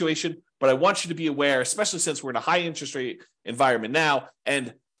uncommon situation, but I want you to be aware, especially since we're in a high interest rate environment now,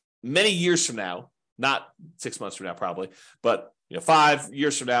 and many years from now, not 6 months from now, probably, but 5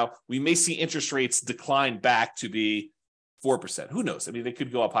 years from now, we may see interest rates decline back to be 4%. Who knows? I mean, they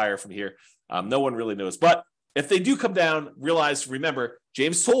could go up higher from here. No one really knows. But if they do come down, remember,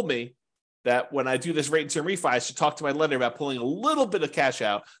 James told me that when I do this rate and term refi, I should talk to my lender about pulling a little bit of cash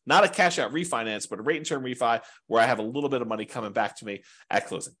out, not a cash out refinance, but a rate and term refi where I have a little bit of money coming back to me at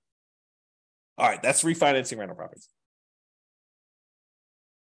closing. All right, that's refinancing rental properties.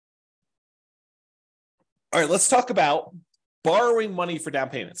 All right, let's talk about borrowing money for down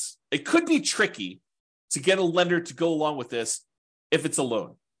payments. It could be tricky to get a lender to go along with this if it's a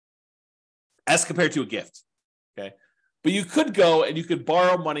loan, as compared to a gift, okay? But you could go and you could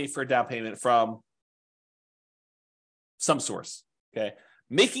borrow money for a down payment from some source, okay?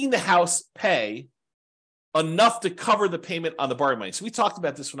 Making the house pay enough to cover the payment on the borrowed money. So we talked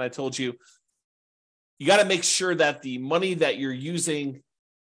about this when I told you, you got to make sure that the money that you're using,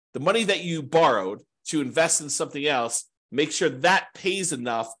 the money that you borrowed to invest in something else, make sure that pays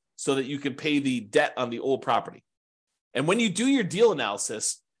enough so that you can pay the debt on the old property. And when you do your deal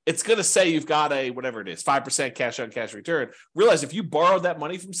analysis, it's going to say you've got a, whatever it is, 5% cash on cash return. Realize if you borrowed that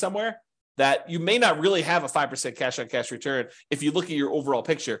money from somewhere, that you may not really have a 5% cash on cash return. If you look at your overall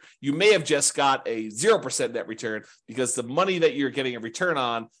picture, you may have just got a 0% net return because the money that you're getting a return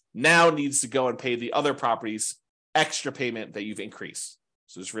on now needs to go and pay the other property's extra payment that you've increased.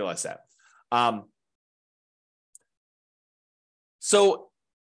 So just realize that. So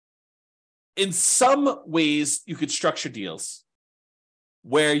in some ways, you could structure deals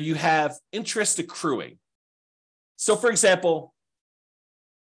where you have interest accruing. So for example,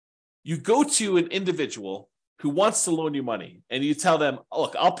 you go to an individual who wants to loan you money and you tell them,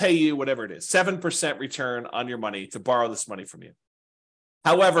 look, I'll pay you whatever it is, 7% return on your money to borrow this money from you.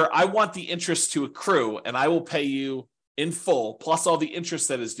 However, I want the interest to accrue and I will pay you in full, plus all the interest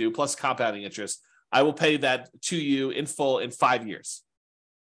that is due, plus compounding interest. I will pay that to you in full in 5 years.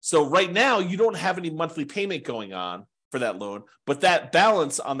 So right now, you don't have any monthly payment going on for that loan, but that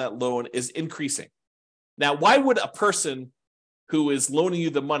balance on that loan is increasing. Now, why would a person who is loaning you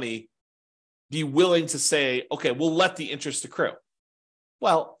the money be willing to say, okay, we'll let the interest accrue?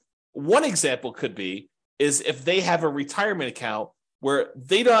 Well, one example could be is if they have a retirement account where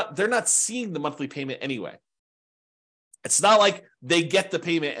they're not seeing the monthly payment anyway. It's not like they get the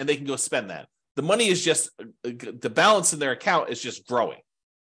payment and they can go spend that. The money is just, the balance in their account is just growing,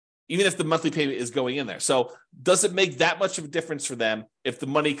 even if the monthly payment is going in there. So does it make that much of a difference for them if the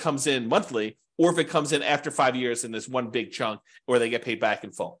money comes in monthly or if it comes in after 5 years in this one big chunk where they get paid back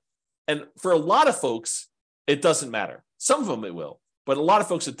in full? And for a lot of folks, it doesn't matter. Some of them it will, but a lot of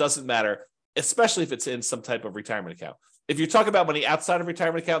folks, it doesn't matter, especially if it's in some type of retirement account. If you're talking about money outside of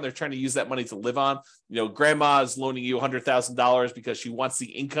retirement account, they're trying to use that money to live on. You know, grandma is loaning you $100,000 because she wants the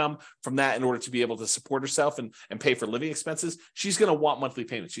income from that in order to be able to support herself and pay for living expenses. She's going to want monthly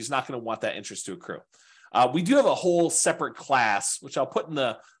payments. She's not going to want that interest to accrue. We do have a whole separate class, which I'll put in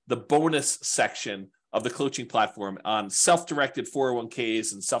the bonus section of the coaching platform on self-directed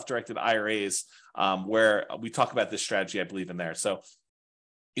 401ks and self-directed IRAs, where we talk about this strategy, I believe, in there. So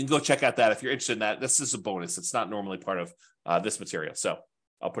you can go check out that if you're interested in that. This is a bonus. It's not normally part of this material. So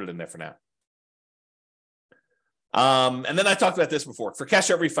I'll put it in there for now. And then I talked about this before. For cash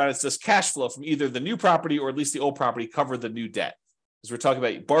out refinance, does cash flow from either the new property or at least the old property cover the new debt? Because we're talking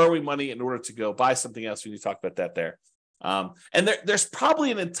about borrowing money in order to go buy something else. We need to talk about that there. And there's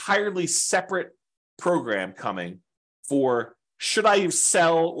probably an entirely separate program coming for should I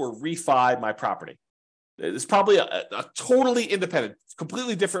sell or refi my property? It's probably a totally independent,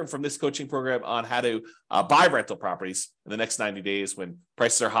 completely different from this coaching program on how to buy rental properties in the next 90 days when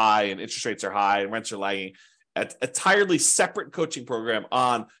prices are high and interest rates are high and rents are lagging. An entirely separate coaching program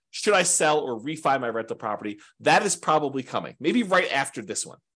on should I sell or refi my rental property? That is probably coming, maybe right after this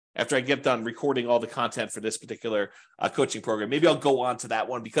one. After I get done recording all the content for this particular coaching program, maybe I'll go on to that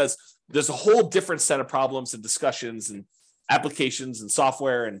one because there's a whole different set of problems and discussions and applications and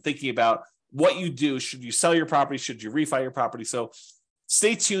software and thinking about what you do. Should you sell your property? Should you refi your property? So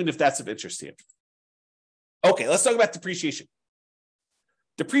stay tuned if that's of interest to you. Okay, let's talk about depreciation.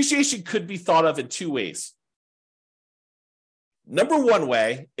 Depreciation could be thought of in two ways. Number one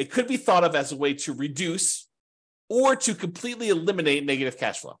way, it could be thought of as a way to reduce or to completely eliminate negative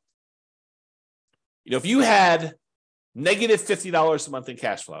cash flow. You know, if you had negative $50 a month in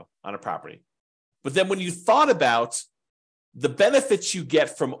cash flow on a property, but then when you thought about the benefits you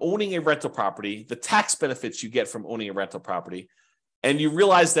get from owning a rental property, the tax benefits you get from owning a rental property, and you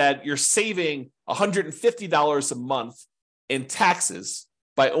realize that you're saving $150 a month in taxes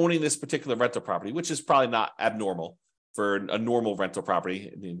by owning this particular rental property, which is probably not abnormal for a normal rental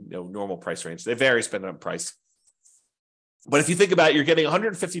property, normal price range. They vary depending on price. But if you think about it, you're getting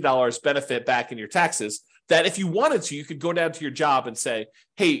 $150 benefit back in your taxes that if you wanted to, you could go down to your job and say,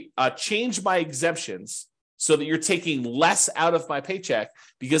 hey, change my exemptions so that you're taking less out of my paycheck,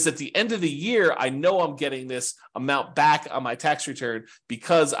 because at the end of the year, I know I'm getting this amount back on my tax return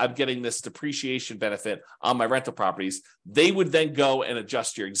because I'm getting this depreciation benefit on my rental properties. They would then go and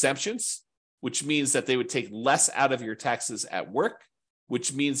adjust your exemptions, which means that they would take less out of your taxes at work,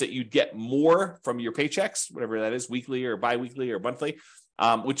 which means that you'd get more from your paychecks, whatever that is, weekly or biweekly or monthly,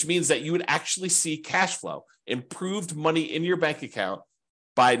 which means that you would actually see cash flow, improved money in your bank account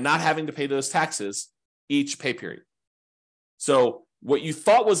by not having to pay those taxes each pay period. So what you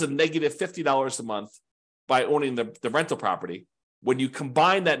thought was a negative $50 a month by owning the rental property, when you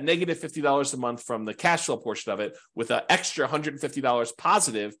combine that negative $50 a month from the cash flow portion of it with an extra $150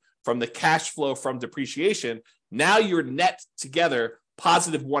 positive from the cash flow from depreciation, now you're net together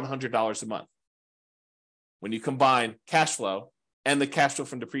positive $100 a month. When you combine cash flow and the cash flow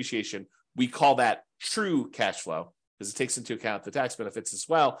from depreciation, we call that true cash flow because it takes into account the tax benefits as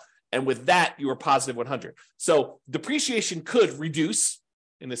well. And with that, you are positive 100. So depreciation could reduce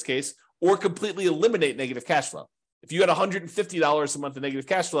in this case, or completely eliminate negative cash flow. If you had $150 a month of negative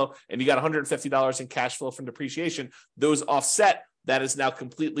cash flow and you got $150 in cash flow from depreciation, those offset. That is now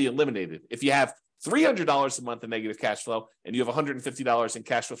completely eliminated. If you have $300 a month of negative cash flow and you have $150 in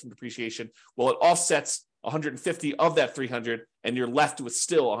cash flow from depreciation, well, it offsets 150 of that 300 and you're left with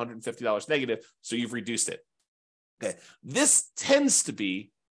still $150 negative, so you've reduced it. Okay. This tends to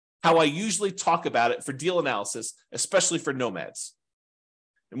be how I usually talk about it for deal analysis, especially for nomads.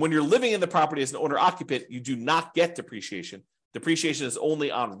 And when you're living in the property as an owner-occupant, you do not get depreciation. Depreciation is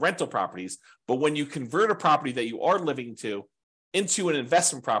only on rental properties, but when you convert a property that you are living into an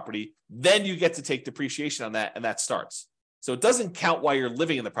investment property, then you get to take depreciation on that, and that starts. So it doesn't count while you're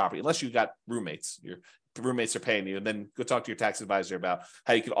living in the property, unless you've got roommates. Your roommates are paying you, and then go talk to your tax advisor about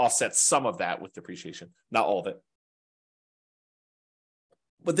how you can offset some of that with depreciation, not all of it.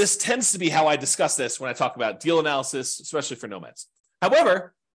 But this tends to be how I discuss this when I talk about deal analysis, especially for nomads.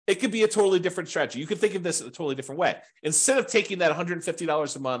 However, it could be a totally different strategy. You could think of this in a totally different way. Instead of taking that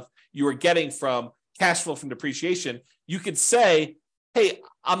 $150 a month you are getting from cash flow from depreciation, you could say, hey,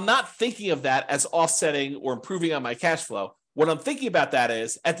 I'm not thinking of that as offsetting or improving on my cash flow. What I'm thinking about that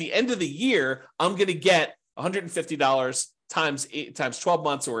is at the end of the year, I'm going to get $150 times 12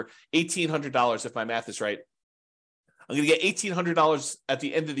 months or $1,800 if my math is right. I'm going to get $1,800 at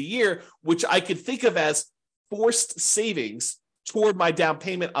the end of the year, which I could think of as forced savings toward my down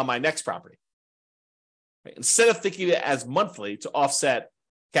payment on my next property. Right? Instead of thinking of it as monthly to offset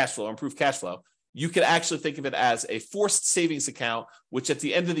cash flow, improve cash flow, you could actually think of it as a forced savings account, which at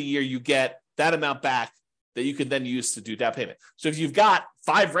the end of the year, you get that amount back that you can then use to do down payment. So if you've got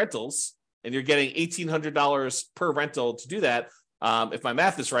 5 rentals and you're getting $1,800 per rental to do that, if my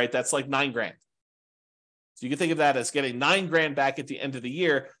math is right, that's like $9,000. So you can think of that as getting $9,000 back at the end of the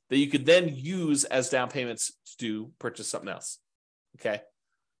year that you could then use as down payments to purchase something else. Okay.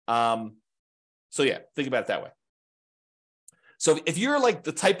 So yeah, think about it that way. So if you're like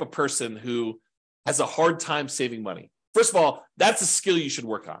the type of person who has a hard time saving money, first of all, that's a skill you should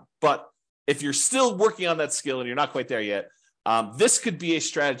work on. But if you're still working on that skill and you're not quite there yet, this could be a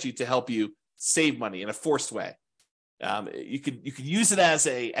strategy to help you save money in a forced way. You could use it as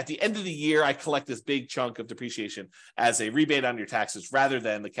at the end of the year, I collect this big chunk of depreciation as a rebate on your taxes rather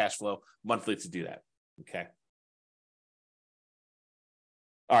than the cash flow monthly to do that. Okay.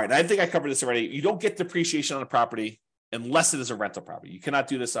 All right. I think I covered this already. You don't get depreciation on a property unless it is a rental property. You cannot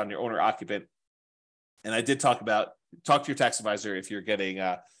do this on your owner occupant. And I did talk to your tax advisor if you're getting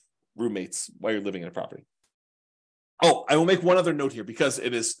roommates while you're living in a property. Oh, I will make one other note here because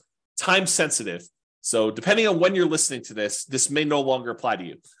it is time sensitive. So depending on when you're listening to this, this may no longer apply to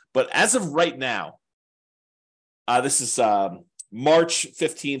you. But as of right now, this is March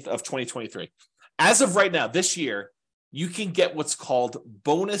 15th of 2023. As of right now, this year, you can get what's called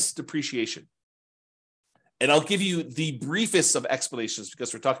bonus depreciation. And I'll give you the briefest of explanations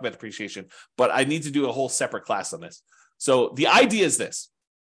because we're talking about depreciation, but I need to do a whole separate class on this. So the idea is this.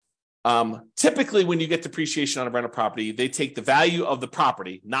 Typically, when you get depreciation on a rental property, they take the value of the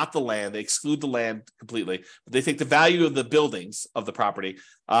property, not the land. They exclude the land completely, but they take the value of the buildings of the property,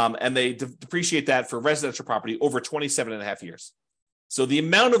 and they depreciate that for residential property over 27 and a half years. So the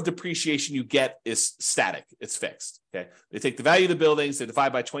amount of depreciation you get is static. It's fixed. Okay. They take the value of the buildings, they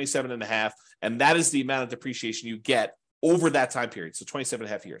divide by 27 and a half, and that is the amount of depreciation you get over that time period. So 27 and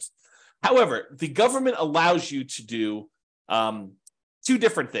a half years. However, the government allows you to do two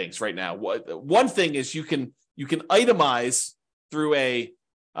different things right now. One thing is you can itemize through a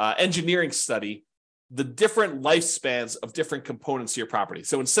engineering study the different lifespans of different components of your property.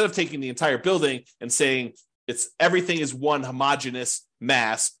 So instead of taking the entire building and saying everything is one homogeneous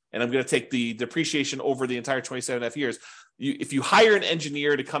mass, and I'm going to take the depreciation over the entire 27 and a half years. If you hire an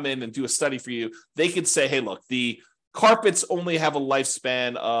engineer to come in and do a study for you, they could say, hey, look, the carpets only have a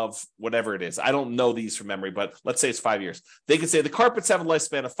lifespan of whatever it is. I don't know these from memory, but let's say it's 5 years. They can say the carpets have a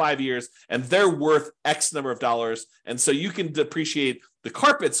lifespan of 5 years and they're worth X number of dollars. And so you can depreciate the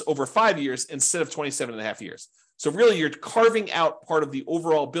carpets over 5 years instead of 27 and a half years. So really you're carving out part of the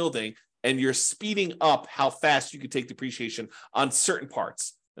overall building and you're speeding up how fast you can take depreciation on certain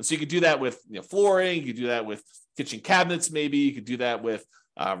parts. And so you could do that with flooring, you could do that with kitchen cabinets, maybe you could do that with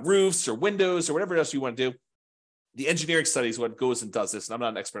roofs or windows or whatever else you want to do. The engineering study is what goes and does this, and I'm not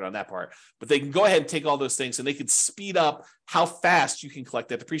an expert on that part, but they can go ahead and take all those things and they can speed up how fast you can collect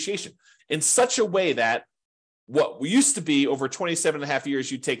that depreciation in such a way that what we used to be over 27 and a half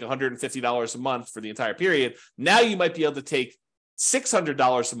years, you'd take $150 a month for the entire period. Now you might be able to take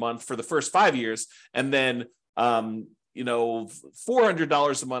 $600 a month for the first 5 years, and then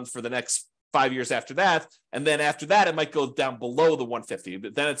 $400 a month for the next 5 years after that. And then after that, it might go down below the 150,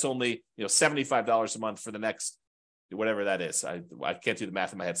 but then it's only $75 a month for the next whatever that is. I can't do the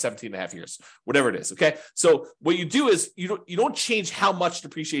math in my head, 17 and a half years, whatever it is. Okay. So what you do is you don't change how much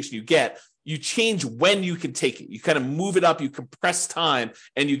depreciation you get. You change when you can take it. You kind of move it up, you compress time,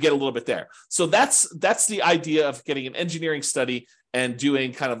 and you get a little bit there. So that's the idea of getting an engineering study and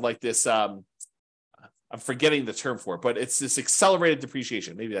doing kind of like this, I'm forgetting the term for it, but it's this accelerated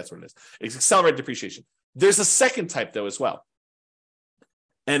depreciation. Maybe that's what it is. It's accelerated depreciation. There's a second type though as well.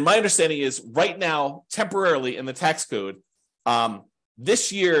 And my understanding is right now, temporarily in the tax code,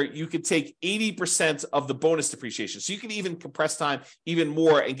 this year you could take 80% of the bonus depreciation. So you can even compress time even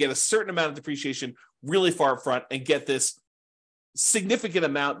more and get a certain amount of depreciation really far up front and get this significant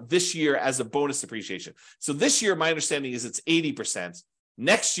amount this year as a bonus depreciation. So this year, my understanding is it's 80%.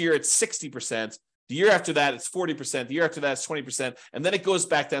 Next year, it's 60%. The year after that, it's 40%. The year after that, it's 20%. And then it goes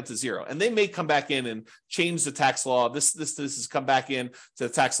back down to zero. And they may come back in and change the tax law. This has come back in to the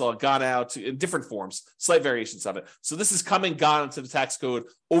tax law, gone out in different forms, slight variations of it. So this is coming, gone into the tax code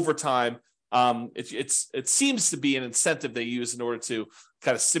over time. It seems to be an incentive they use in order to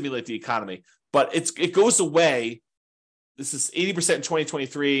kind of stimulate the economy. But it goes away. This is 80% in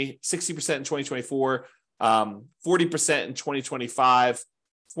 2023, 60% in 2024, 40% in 2025,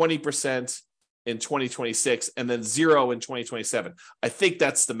 20% in 2026, and then zero in 2027. I think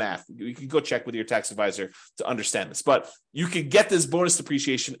that's the math. You can go check with your tax advisor to understand this, but you can get this bonus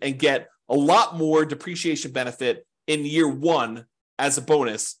depreciation and get a lot more depreciation benefit in year one as a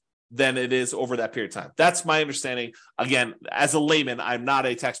bonus than it is over that period of time. That's my understanding. Again, as a layman, I'm not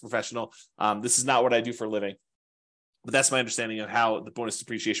a tax professional. This is not what I do for a living, but that's my understanding of how the bonus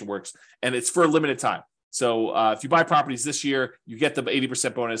depreciation works. And it's for a limited time. So if you buy properties this year, you get the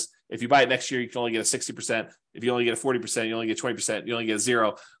 80% bonus. If you buy it next year, you can only get a 60%. If you only get a 40%, you only get 20%, you only get a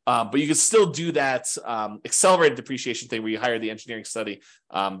zero. But you can still do that accelerated depreciation thing where you hire the engineering study.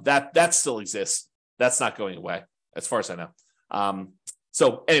 That still exists. That's not going away, as far as I know.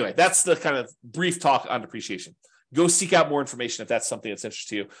 So anyway, that's the kind of brief talk on depreciation. Go seek out more information if that's something that's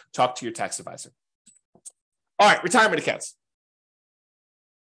interesting to you. Talk to your tax advisor. All right, retirement accounts.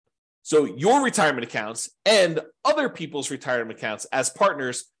 So your retirement accounts and other people's retirement accounts as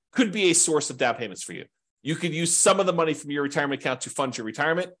partners could be a source of down payments for you. You could use some of the money from your retirement account to fund your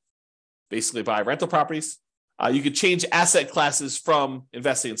retirement, basically buy rental properties. You could change asset classes from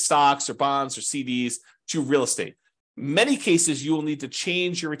investing in stocks or bonds or CDs to real estate. Many cases, you will need to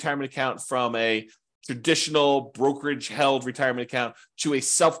change your retirement account from a traditional brokerage-held retirement account to a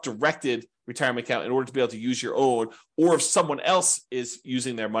self-directed retirement account in order to be able to use your own, or if someone else is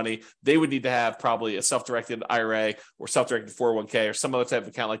using their money, they would need to have probably a self-directed IRA or self-directed 401k or some other type of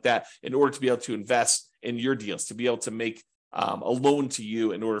account like that in order to be able to invest in your deals, to be able to make a loan to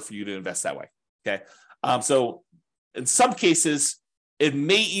you in order for you to invest that way. Okay. So in some cases, it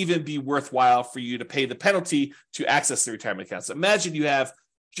may even be worthwhile for you to pay the penalty to access the retirement accounts. Imagine you have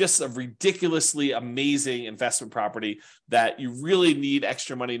just a ridiculously amazing investment property that you really need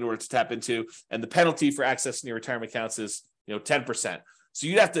extra money in order to tap into. And the penalty for accessing your retirement accounts is 10%. So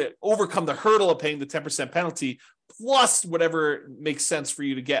you'd have to overcome the hurdle of paying the 10% penalty plus whatever makes sense for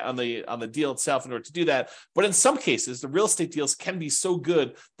you to get on the deal itself in order to do that. But in some cases, the real estate deals can be so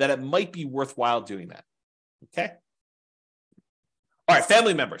good that it might be worthwhile doing that. Okay. All right,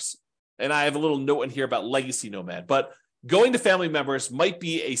 family members. And I have a little note in here about legacy nomad, but going to family members might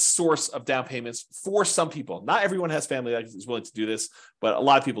be a source of down payments for some people. Not everyone has family that is willing to do this, but a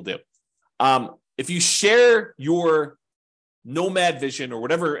lot of people do. If you share your nomad vision or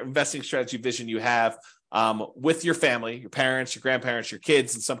whatever investing strategy vision you have with your family, your parents, your grandparents, your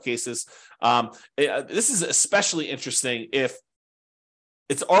kids in some cases, this is especially interesting if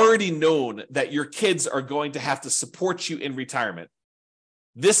it's already known that your kids are going to have to support you in retirement.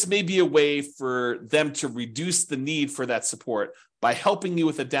 This may be a way for them to reduce the need for that support by helping you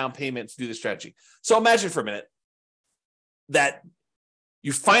with a down payment to do the strategy. So imagine for a minute that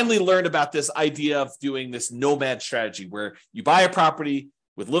you finally learned about this idea of doing this nomad strategy where you buy a property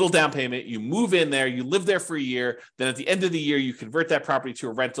with little down payment, you move in there, you live there for a year, then at the end of the year, you convert that property to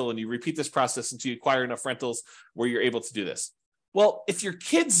a rental and you repeat this process until you acquire enough rentals where you're able to do this. Well, if your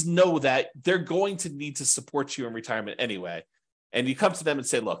kids know that they're going to need to support you in retirement anyway, and you come to them and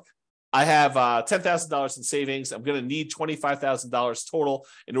say, look, I have $10,000 in savings. I'm going to need $25,000 total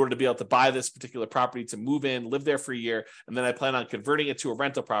in order to be able to buy this particular property, to move in, live there for a year, and then I plan on converting it to a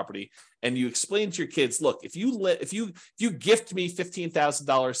rental property. And you explain to your kids, look, if you gift me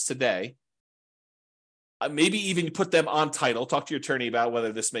 $15,000 today, maybe even you put them on title, talk to your attorney about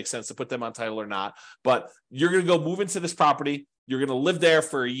whether this makes sense to put them on title or not, but you're going to go move into this property. You're going to live there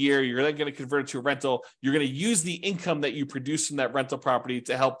for a year. You're then going to convert it to a rental. You're going to use the income that you produce from that rental property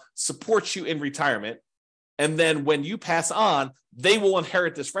to help support you in retirement. And then when you pass on, they will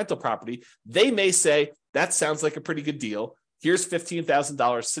inherit this rental property. They may say, that sounds like a pretty good deal. Here's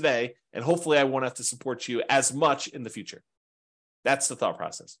 $15,000 today, and hopefully I won't have to support you as much in the future. That's the thought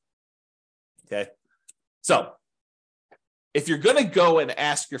process. Okay. So if you're going to go and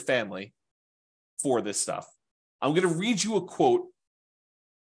ask your family for this stuff, I'm going to read you a quote,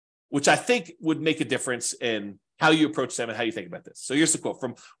 which I think would make a difference in how you approach them and how you think about this. So here's the quote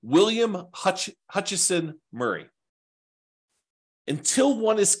from William Hutchison Murray. Until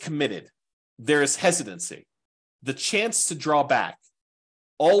one is committed, there is hesitancy, the chance to draw back,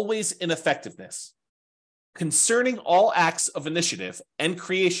 always ineffectiveness. Concerning all acts of initiative and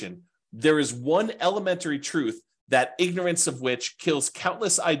creation, there is one elementary truth, that ignorance of which kills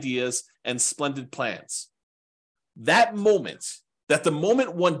countless ideas and splendid plans. That the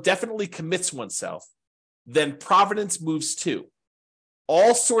moment one definitely commits oneself, then providence moves too.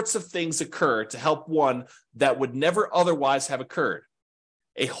 All sorts of things occur to help one that would never otherwise have occurred.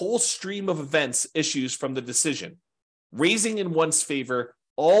 A whole stream of events issues from the decision, raising in one's favor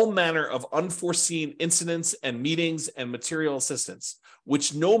all manner of unforeseen incidents and meetings and material assistance,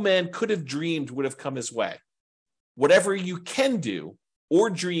 which no man could have dreamed would have come his way. Whatever you can do or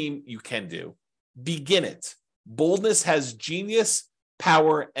dream you can do, begin it. Boldness has genius,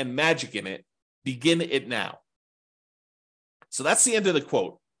 power, and magic in it. Begin it now. So that's the end of the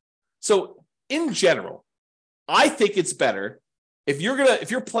quote. So in general, I think it's better if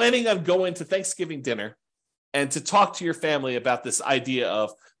you're planning on going to Thanksgiving dinner and to talk to your family about this idea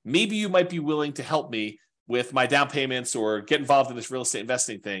of maybe you might be willing to help me with my down payments or get involved in this real estate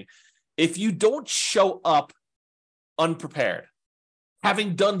investing thing. If you don't show up unprepared,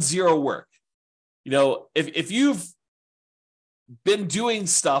 having done zero work, if you've been doing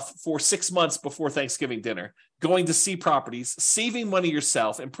stuff for 6 months before Thanksgiving dinner, going to see properties, saving money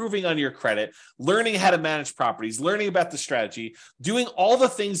yourself, improving on your credit, learning how to manage properties, learning about the strategy, doing all the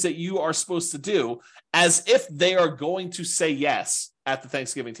things that you are supposed to do as if they are going to say yes at the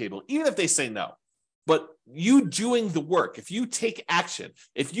Thanksgiving table, even if they say no. But you doing the work, if you take action,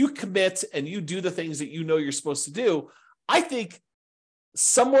 if you commit and you do the things that you know you're supposed to do, I think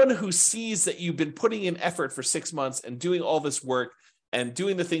someone who sees that you've been putting in effort for 6 months and doing all this work and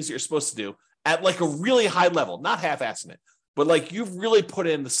doing the things that you're supposed to do at like a really high level, not half-assing it, but like you've really put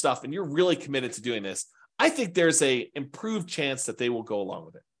in the stuff and you're really committed to doing this, I think there's a improved chance that they will go along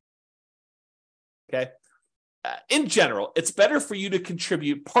with it. Okay. In general, it's better for you to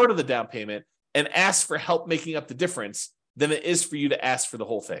contribute part of the down payment and ask for help making up the difference than it is for you to ask for the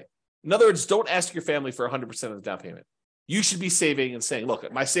whole thing. In other words, don't ask your family for 100% of the down payment. You should be saving and saying, look,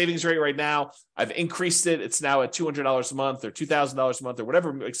 my savings rate right now, I've increased it. It's now at $200 a month or $2,000 a month or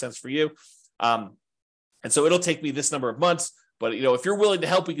whatever makes sense for you. And so it'll take me this number of months. But if you're willing to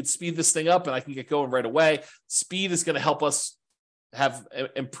help, we can speed this thing up and I can get going right away. Speed is going to help us have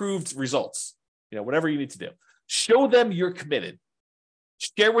improved results. Whatever you need to do. Show them you're committed.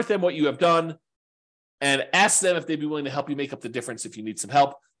 Share with them what you have done and ask them if they'd be willing to help you make up the difference if you need some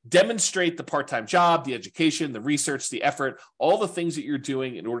help. Demonstrate the part-time job, the education, the research, the effort, all the things that you're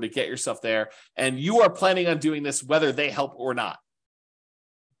doing in order to get yourself there. And you are planning on doing this whether they help or not.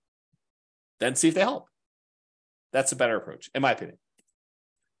 Then see if they help. That's a better approach, in my opinion.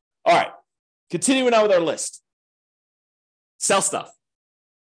 All right. Continuing on with our list. Sell stuff.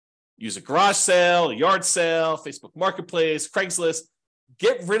 Use a garage sale, a yard sale, Facebook Marketplace, Craigslist.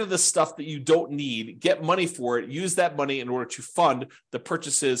 Get rid of the stuff that you don't need. Get money for it. Use that money in order to fund the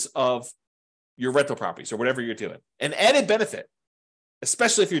purchases of your rental properties or whatever you're doing. An added benefit,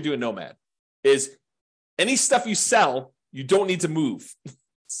 especially if you're doing nomad, is any stuff you sell, you don't need to move.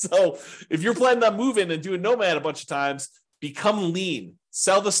 So if you're planning on moving and doing nomad a bunch of times, become lean.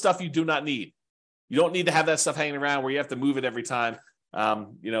 Sell the stuff you do not need. You don't need to have that stuff hanging around where you have to move it every time. Go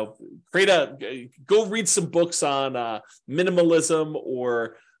read some books on minimalism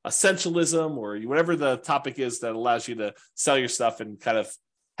or essentialism or whatever the topic is that allows you to sell your stuff and kind of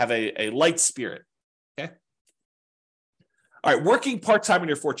have a light spirit. Okay. All right. Working part-time on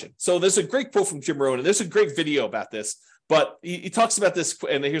your fortune. So there's a great quote from Jim Rohn, and there's a great video about this, but he talks about this.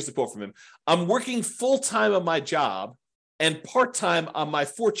 And here's the quote from him. I'm working full-time on my job and part-time on my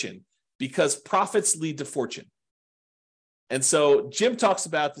fortune because profits lead to fortune. And so Jim talks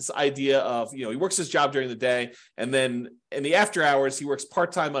about this idea of, he works his job during the day, and then in the after hours, he works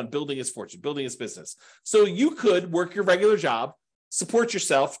part-time on building his fortune, building his business. So you could work your regular job, support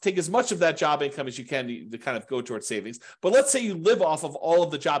yourself, take as much of that job income as you can to kind of go towards savings. But let's say you live off of all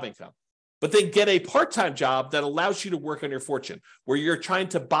of the job income, but then get a part-time job that allows you to work on your fortune, where you're trying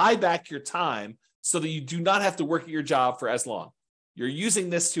to buy back your time so that you do not have to work at your job for as long. You're using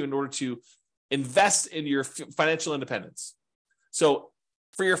this in order to invest in your financial independence. So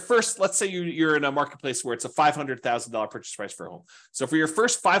for your first, let's say you're in a marketplace where it's a $500,000 purchase price for a home. So for your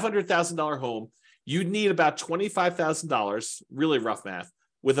first $500,000 home, you'd need about $25,000, really rough math,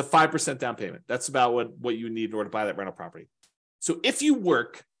 with a 5% down payment. That's about what you need in order to buy that rental property. So if you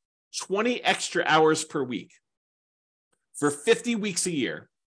work 20 extra hours per week for 50 weeks a year,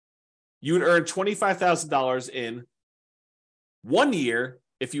 you would earn $25,000 in 1 year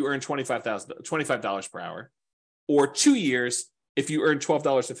if you earn $25 per hour, or 2 years if you earn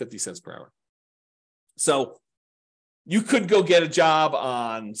 $12.50 per hour. So you could go get a job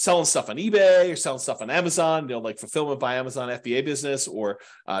on selling stuff on eBay or selling stuff on Amazon, like fulfillment by Amazon FBA business, or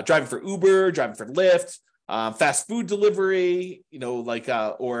driving for Uber, driving for Lyft, fast food delivery,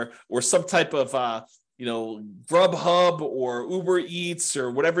 or some type of Grubhub or Uber Eats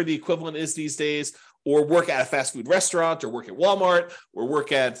or whatever the equivalent is these days, or work at a fast food restaurant, or work at Walmart, or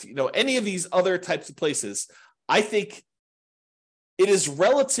work at any of these other types of places. I think it is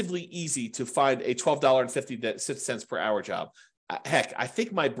relatively easy to find a $12.50 per hour job. Heck, I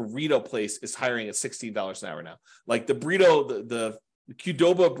think my burrito place is hiring at $16 an hour now. Like the burrito, the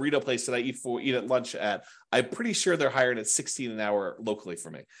Qdoba burrito place that I eat at lunch at, I'm pretty sure they're hiring at $16 an hour locally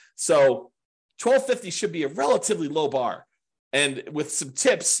for me. So $12.50 should be a relatively low bar. And with some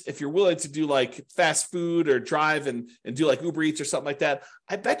tips, if you're willing to do like fast food or drive and do like Uber Eats or something like that,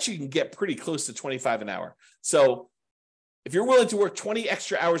 I bet you can get pretty close to $25 an hour. So if you're willing to work 20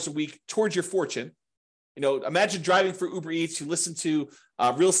 extra hours a week towards your fortune, imagine driving for Uber Eats. You listen to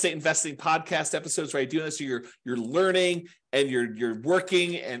real estate investing podcast episodes where you're doing this. So you're learning and you're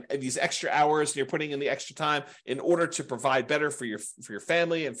working and these extra hours, and you're putting in the extra time in order to provide better for your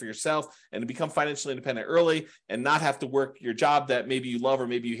family and for yourself, and to become financially independent early and not have to work your job that maybe you love or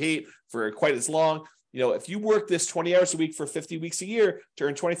maybe you hate for quite as long. If you work this 20 hours a week for 50 weeks a year to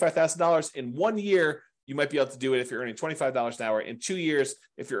earn $25,000 in 1 year, you might be able to do it if you're earning $25 an hour. In 2 years,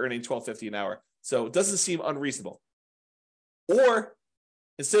 if you're earning $12.50 an hour. So it doesn't seem unreasonable. Or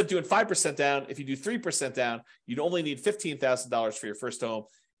instead of doing 5% down, if you do 3% down, you'd only need $15,000 for your first home.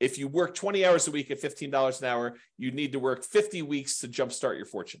 If you work 20 hours a week at $15 an hour, you'd need to work 50 weeks to jumpstart your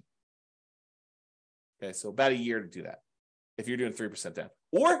fortune. Okay, so about a year to do that if you're doing 3% down.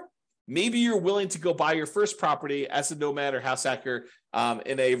 Or maybe you're willing to go buy your first property as a nomad or house hacker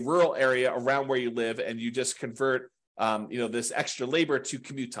in a rural area around where you live, and you just convert this extra labor to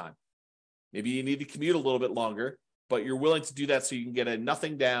commute time. Maybe you need to commute a little bit longer, but you're willing to do that so you can get a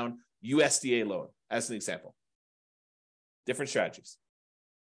nothing down USDA loan, as an example. Different strategies.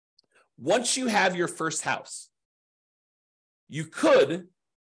 Once you have your first house, you could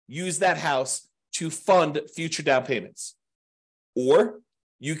use that house to fund future down payments, or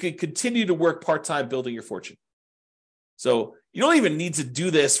you could continue to work part-time building your fortune. So you don't even need to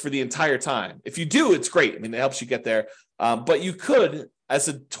do this for the entire time. If you do, it's great. It helps you get there. But you could, as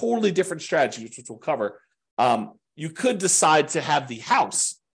a totally different strategy, which we'll cover, you could decide to have the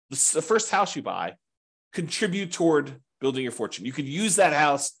house, the first house you buy, contribute toward building your fortune. You could use that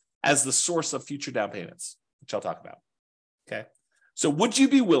house as the source of future down payments, which I'll talk about. Okay. So would you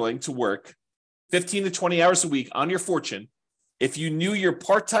be willing to work 15 to 20 hours a week on your fortune if you knew your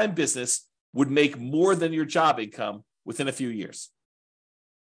part-time business would make more than your job income within a few years?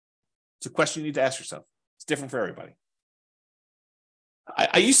 It's a question you need to ask yourself. It's different for everybody.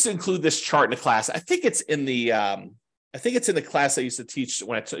 I used to include this chart in a class. I think it's in the class I used to teach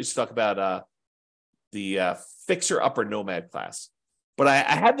when I used to talk about the Fixer Upper Nomad class. But I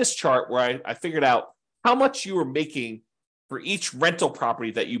had this chart where I figured out how much you were making for each rental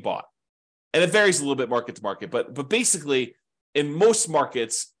property that you bought. And it varies a little bit market to market, but basically in most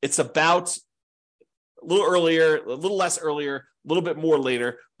markets, it's about a little earlier, a little less earlier, a little bit more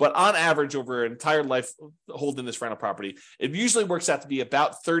later, but on average over an entire life holding this rental property, it usually works out to be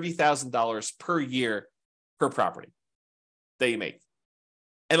about $30,000 per year per property that you make.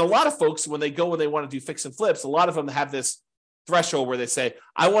 And a lot of folks, when they want to do fix and flips, a lot of them have this threshold where they say,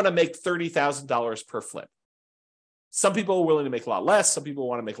 I want to make $30,000 per flip. Some people are willing to make a lot less. Some people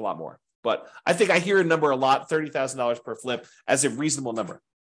want to make a lot more. But I think I hear a number a lot, $30,000 per flip, as a reasonable number.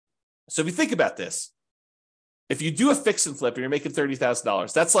 So if you think about this, if you do a fix and flip and you're making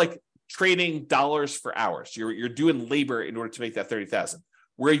 $30,000, that's like trading dollars for hours. You're doing labor in order to make that $30,000.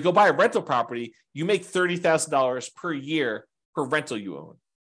 Where you go buy a rental property, you make $30,000 per year per rental you own.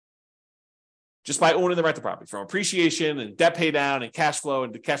 Just by owning the rental property, from appreciation and debt pay down and cash flow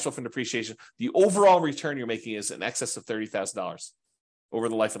and the cash flow from depreciation, the overall return you're making is in excess of $30,000 over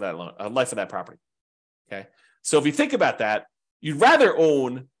the life of that loan, life of that property. Okay, so if you think about that, you'd rather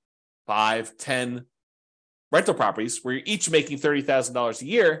own 5, 10 rental properties where you're each making $30,000 a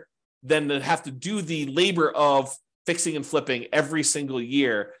year than to have to do the labor of fixing and flipping every single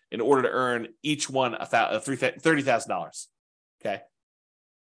year in order to earn each one $30,000. Okay.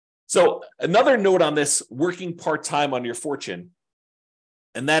 So another note on this working part-time on your fortune,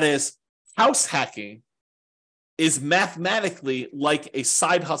 and that is house hacking is mathematically like a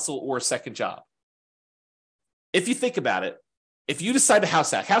side hustle or a second job. If you think about it, if you decide to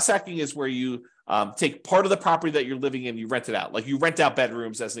house hacking is where you take part of the property that you're living in, you rent it out. Like you rent out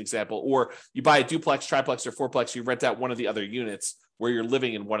bedrooms as an example, or you buy a duplex, triplex, or fourplex, you rent out one of the other units where you're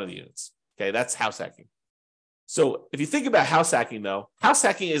living in one of the units. Okay, that's house hacking. So if you think about house hacking though, house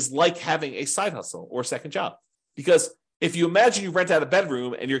hacking is like having a side hustle or second job. Because if you imagine you rent out a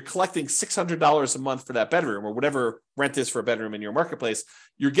bedroom and you're collecting $600 a month for that bedroom or whatever rent is for a bedroom in your marketplace,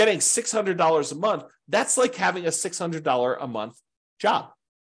 you're getting $600 a month. That's like having a $600 a month job,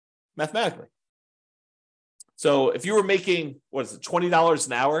 mathematically. So if you were making, $20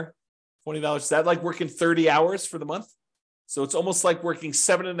 an hour, $20, is that like working 30 hours for the month? So it's almost like working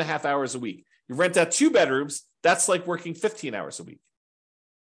 7.5 hours a week. You rent out 2 bedrooms, that's like working 15 hours a week.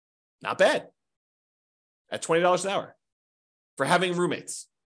 Not bad. At $20 an hour for having roommates.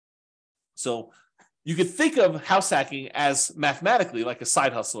 So you could think of house hacking as mathematically like a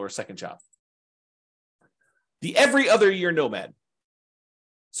side hustle or a second job. The every other year nomad.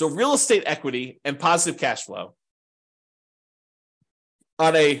 So real estate equity and positive cash flow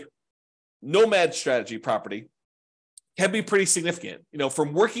on a nomad strategy property can be pretty significant. You know,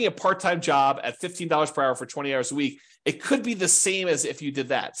 from working a part-time job at $15 per hour for 20 hours a week, it could be the same as if you did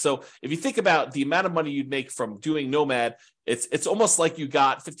that. So if you think about the amount of money you'd make from doing nomad, it's almost like you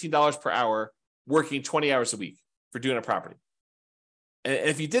got $15 per hour working 20 hours a week for doing a property. And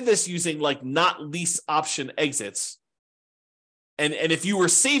if you did this using like not lease option exits, and if you were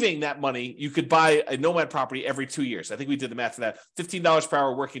saving that money, you could buy a nomad property every 2 years. I think we did the math for that. $15 per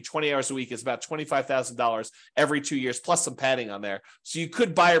hour working 20 hours a week is about $25,000 every 2 years, plus some padding on there. So you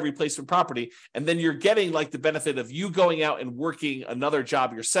could buy a replacement property, and then you're getting like the benefit of you going out and working another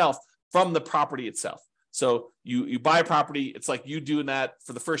job yourself from the property itself. So you buy a property, it's like you doing that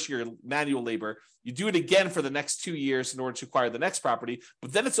for the first year, manual labor. You do it again for the next 2 years in order to acquire the next property,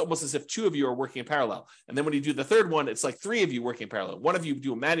 but then it's almost as if 2 of you are working in parallel. And then when you do the third one, it's like 3 of you working in parallel. 1 of you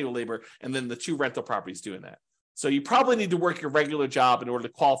do a manual labor, and then the 2 rental properties doing that. So you probably need to work your regular job in order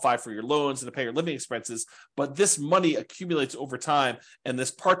to qualify for your loans and to pay your living expenses, but this money accumulates over time, and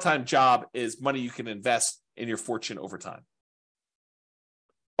this part-time job is money you can invest in your fortune over time.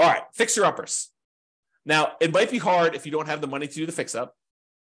 All right, fixer-uppers. Now, it might be hard if you don't have the money to do the fix-up.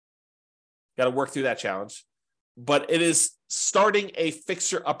 Got to work through that challenge. But it is starting a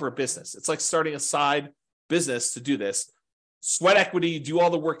fixer-upper business. It's like starting a side business to do this. Sweat equity, you do all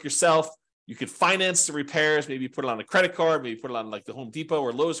the work yourself. You could finance the repairs, maybe put it on a credit card, maybe put it on like the Home Depot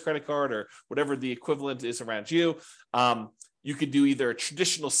or Lowe's credit card or whatever the equivalent is around you. You could do either a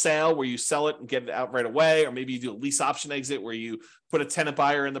traditional sale where you sell it and get it out right away, or maybe you do a lease option exit where you put a tenant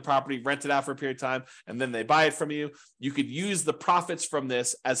buyer in the property, rent it out for a period of time, and then they buy it from you. You could use the profits from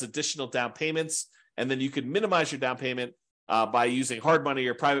this as additional down payments, and then you could minimize your down payment by using hard money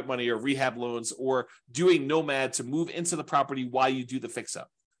or private money or rehab loans or doing nomad to move into the property while you do the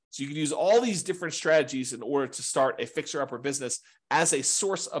fix-up. So you can use all these different strategies in order to start a fixer-upper business as a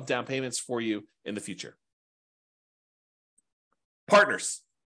source of down payments for you in the future. Partners.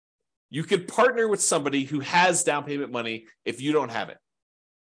 You could partner with somebody who has down payment money if you don't have it.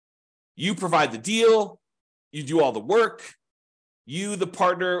 You provide the deal, you do all the work, you, the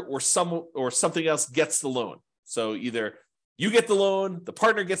partner, or something else gets the loan. So either You get the loan, the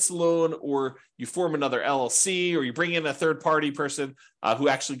partner gets the loan, or you form another LLC, or you bring in a third-party person who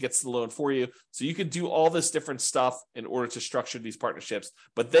actually gets the loan for you. So you can do all this different stuff in order to structure these partnerships,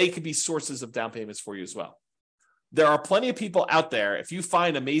 but they could be sources of down payments for you as well. There are plenty of people out there, if you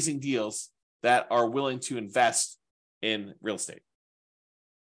find amazing deals, that are willing to invest in real estate.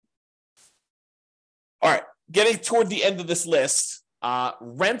 All right, getting toward the end of this list,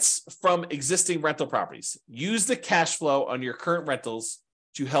 rents from existing rental properties. Use the cash flow on your current rentals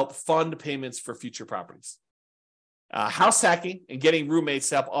to help fund payments for future properties. House hacking and getting roommates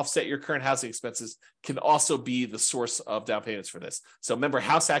to help offset your current housing expenses can also be the source of down payments for this. So remember,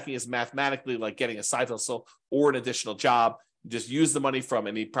 house hacking is mathematically like getting a side hustle or an additional job. You just use the money from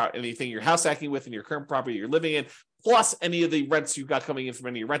anything you're house hacking with in your current property you're living in, plus any of the rents you've got coming in from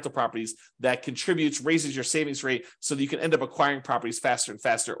any of your rental properties that contributes, raises your savings rate so that you can end up acquiring properties faster and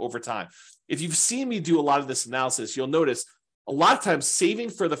faster over time. If you've seen me do a lot of this analysis, you'll notice a lot of times saving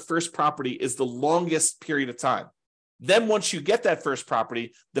for the first property is the longest period of time. Then once you get that first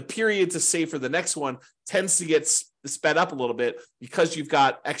property, the period to save for the next one tends to get sped up a little bit because you've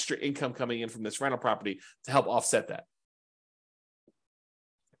got extra income coming in from this rental property to help offset that.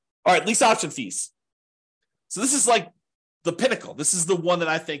 All right, lease option fees. So this is like the pinnacle. This is the one that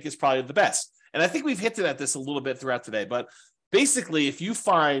I think is probably the best. And I think we've hinted at this a little bit throughout today, but basically if you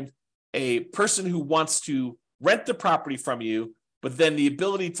find a person who wants to rent the property from you, but then the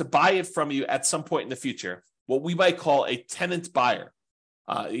ability to buy it from you at some point in the future, what we might call a tenant buyer.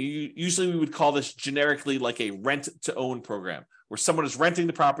 Usually we would call this generically like a rent to own program, where someone is renting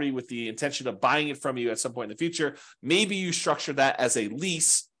the property with the intention of buying it from you at some point in the future. Maybe you structure that as a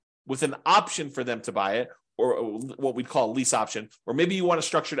lease with an option for them to buy it, or what we'd call a lease option, or maybe you want to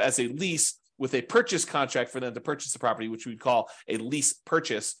structure it as a lease with a purchase contract for them to purchase the property, which we'd call a lease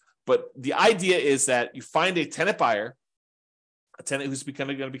purchase. But the idea is that you find a tenant buyer, a tenant who's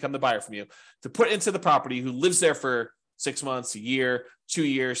going to become the buyer from you, to put into the property, who lives there for 6 months, a year, 2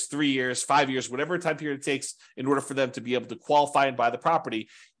 years, 3 years, 5 years, whatever time period it takes in order for them to be able to qualify and buy the property.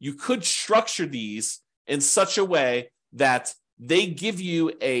 You could structure these in such a way that they give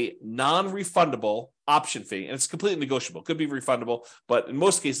you a non-refundable option fee, and it's completely negotiable. It could be refundable, but in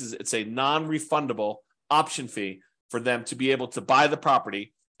most cases, it's a non-refundable option fee for them to be able to buy the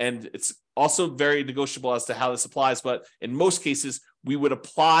property. And it's also very negotiable as to how this applies, but in most cases, we would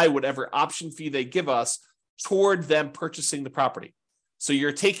apply whatever option fee they give us toward them purchasing the property. So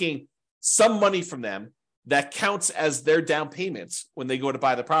you're taking some money from them that counts as their down payments when they go to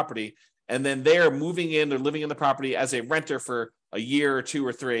buy the property, and then they're moving in, they're living in the property as a renter for a year or 2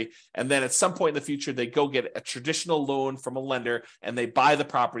 or 3, and then at some point in the future, they go get a traditional loan from a lender, and they buy the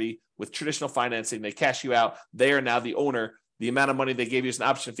property with traditional financing, they cash you out, they are now the owner. The amount of money they gave you as an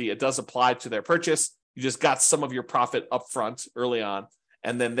option fee, it does apply to their purchase. You just got some of your profit up front early on,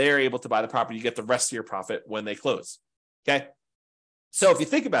 and then they're able to buy the property. You get the rest of your profit when they close. Okay. So if you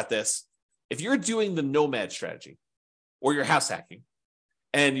think about this, if you're doing the nomad strategy or you're house hacking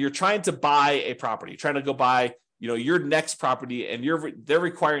and you're trying to buy a property, trying to go buy, your next property, and they're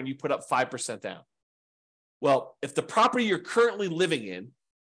requiring you put up 5% down. Well, if the property you're currently living in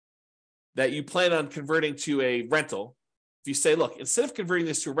that you plan on converting to a rental, if you say, look, instead of converting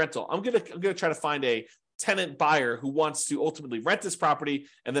this to a rental, I'm going to try to find a tenant buyer who wants to ultimately rent this property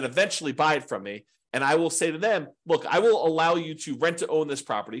and then eventually buy it from me. And I will say to them, look, I will allow you to rent to own this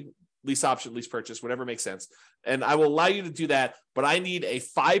property, lease option, lease purchase, whatever makes sense. And I will allow you to do that, but I need a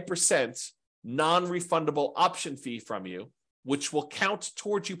 5% non-refundable option fee from you, which will count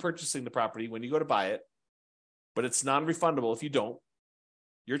towards you purchasing the property when you go to buy it. But it's non-refundable if you don't,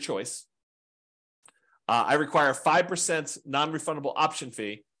 your choice. I require a 5% non-refundable option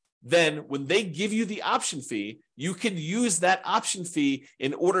fee. Then when they give you the option fee, you can use that option fee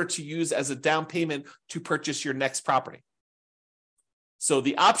in order to use as a down payment to purchase your next property. So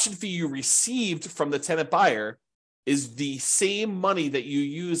the option fee you received from the tenant buyer is the same money that you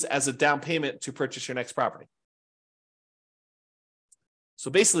use as a down payment to purchase your next property.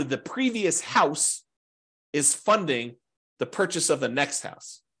 So basically, the previous house is funding the purchase of the next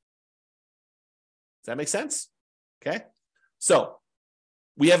house. Does that make sense? Okay. So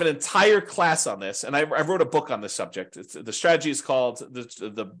we have an entire class on this, and I wrote a book on this subject. The strategy is called,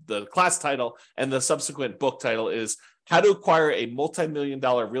 the class title and the subsequent book title is How to Acquire a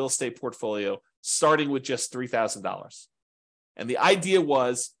Multi-Million-Dollar Real Estate Portfolio Starting with Just $3,000. And the idea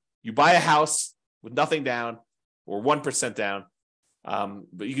was you buy a house with nothing down or 1% down,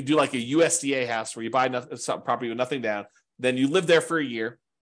 but you could do like a USDA house where you buy some property with nothing down. Then you live there for a year.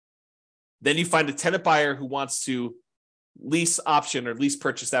 Then you find a tenant buyer who wants to lease option or lease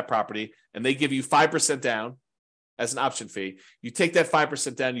purchase that property, and they give you 5% down as an option fee. You take that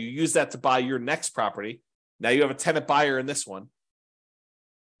 5% down, you use that to buy your next property. Now you have a tenant buyer in this one.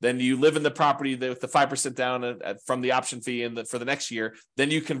 Then you live in the property with the 5% down from the option fee for the next year.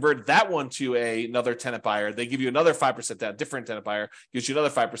 Then you convert that one to another tenant buyer. They give you another 5% down, different tenant buyer gives you another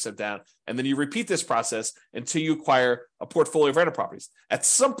 5% down. And then you repeat this process until you acquire a portfolio of rental properties. At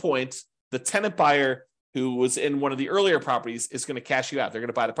some point, the tenant buyer who was in one of the earlier properties is going to cash you out. They're going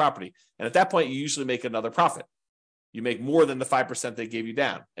to buy the property. And at that point, you usually make another profit. You make more than the 5% they gave you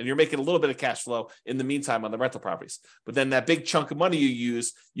down. And you're making a little bit of cash flow in the meantime on the rental properties. But then that big chunk of money you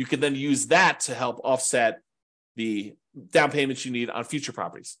use, you can then use that to help offset the down payments you need on future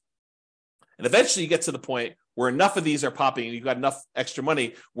properties. And eventually you get to the point where enough of these are popping and you've got enough extra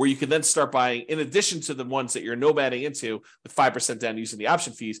money where you can then start buying, in addition to the ones that you're nomading into with 5% down using the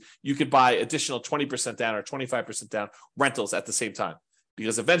option fees, you could buy additional 20% down or 25% down rentals at the same time.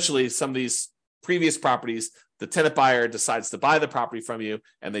 Because eventually some of these previous properties, the tenant buyer decides to buy the property from you,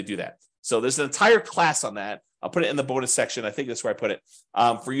 and they do that. So there's an entire class on that. I'll put it in the bonus section. I think that's where I put it,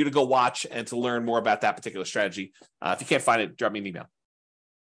 for you to go watch and to learn more about that particular strategy. If you can't find it, drop me an email.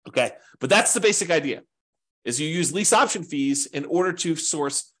 Okay, but that's the basic idea, is you use lease option fees in order to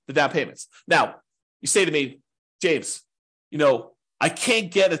source the down payments. Now, you say to me, James, I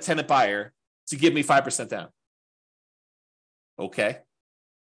can't get a tenant buyer to give me 5% down. Okay.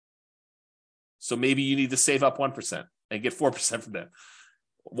 So maybe you need to save up 1% and get 4% from them.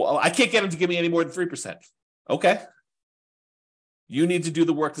 Well, I can't get them to give me any more than 3%. Okay. You need to do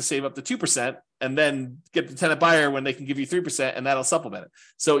the work to save up the 2% and then get the tenant buyer when they can give you 3%, and that'll supplement it.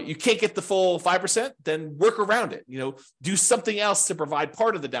 So you can't get the full 5%, then work around it. Do something else to provide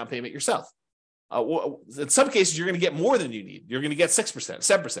part of the down payment yourself. In some cases, you're going to get more than you need. You're going to get 6%,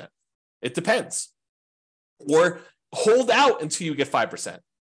 7%. It depends. Or hold out until you get 5%.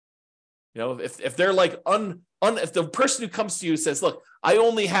 If they're like if the person who comes to you says, look, I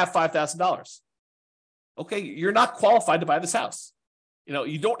only have $5,000. Okay, you're not qualified to buy this house.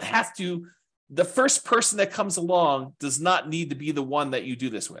 You don't have to. The first person that comes along does not need to be the one that you do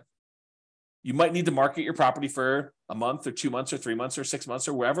this with. You might need to market your property for a month or 2 months or 3 months or 6 months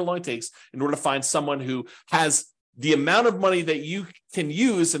or wherever long it takes in order to find someone who has the amount of money that you can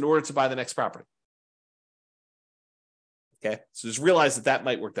use in order to buy the next property. Okay, so just realize that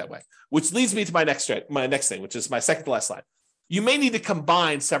might work that way, which leads me to my next thing, which is my second to last slide. You may need to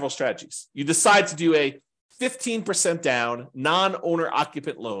combine several strategies. You decide to do a 15% down non-owner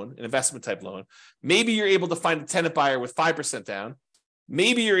occupant loan, an investment type loan. Maybe you're able to find a tenant buyer with 5% down.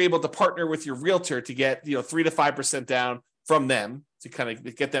 Maybe you're able to partner with your realtor to get 3 to 5% down from them to kind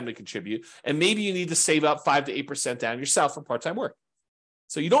of get them to contribute. And maybe you need to save up 5 to 8% down yourself from part-time work.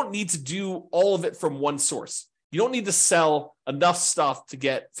 So you don't need to do all of it from one source. You don't need to sell enough stuff to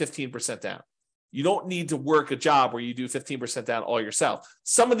get 15% down. You don't need to work a job where you do 15% down all yourself.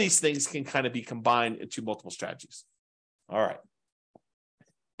 Some of these things can kind of be combined into multiple strategies. All right.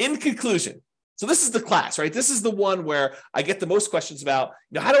 In conclusion, so this is the class, right? This is the one where I get the most questions about,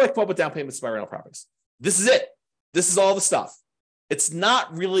 how do I come up with down payments to my rental properties? This is it. This is all the stuff. It's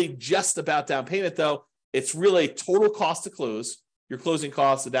not really just about down payment, though. It's really total cost to close, your closing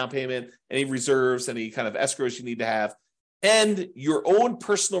costs, the down payment, any reserves, any kind of escrows you need to have, and your own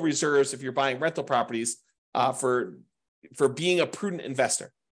personal reserves if you're buying rental properties for being a prudent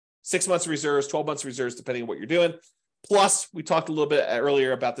investor. 6 months of reserves, 12 months of reserves, depending on what you're doing. Plus, we talked a little bit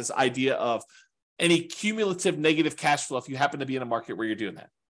earlier about this idea of any cumulative negative cash flow if you happen to be in a market where you're doing that.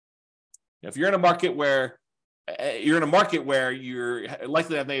 If you're in a market where you're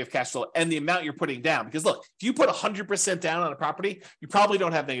likely to have negative cash flow and the amount you're putting down, because look, if you put 100% down on a property, you probably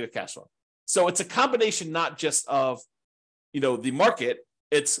don't have negative cash flow. So it's a combination not just of the market,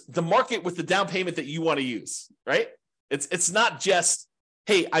 it's the market with the down payment that you want to use, right? It's not just,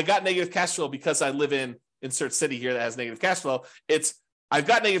 hey, I got negative cash flow because I live in insert city here that has negative cash flow. It's I've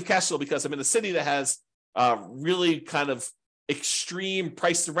got negative cash flow because I'm in a city that has really kind of extreme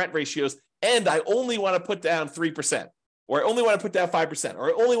price to rent ratios, and I only want to put down 3%, or I only want to put down 5%, or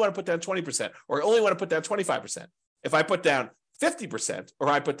I only want to put down 20%, or I only want to put down 25%. If I put down 50%, or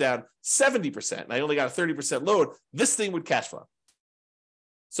I put down 70%, and I only got a 30% load, this thing would cash flow.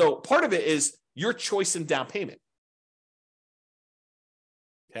 So part of it is your choice in down payment.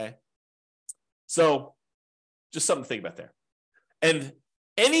 Okay. So just something to think about there. And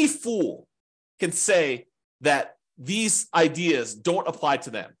any fool can say that these ideas don't apply to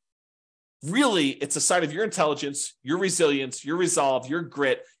them. Really, it's a sign of your intelligence, your resilience, your resolve, your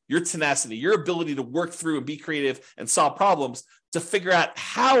grit, your tenacity, your ability to work through and be creative and solve problems to figure out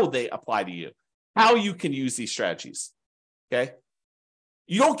how they apply to you, how you can use these strategies. Okay.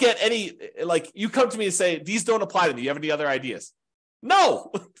 You don't get any, like, you come to me and say, these don't apply to me. You have any other ideas?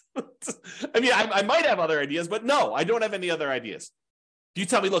 No. I mean, I might have other ideas, but no, I don't have any other ideas. You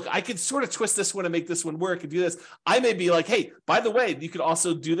tell me, look, I could sort of twist this one and make this one work and do this. I may be like, hey, by the way, you could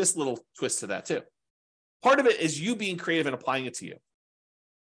also do this little twist to that too. Part of it is you being creative and applying it to you.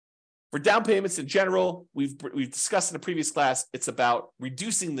 For down payments in general, we've discussed in a previous class, it's about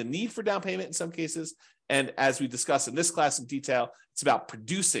reducing the need for down payment in some cases. And as we discussed in this class in detail, it's about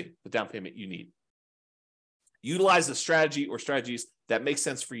producing the down payment you need. Utilize a strategy or strategies that make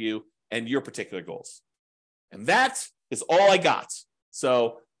sense for you and your particular goals. And that is all I got.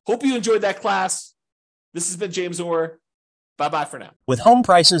 So hope you enjoyed that class. This has been James Orr. Bye-bye for now. With home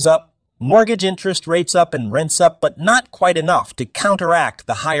prices up, mortgage interest rates up, and rents up, but not quite enough to counteract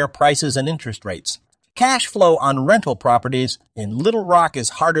the higher prices and interest rates, cash flow on rental properties in Little Rock is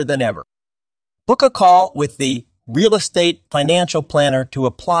harder than ever. Book a call with the Real Estate Financial Planner to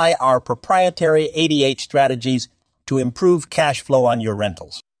apply our proprietary 88 strategies to improve cash flow on your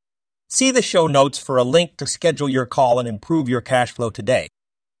rentals. See the show notes for a link to schedule your call and improve your cash flow today.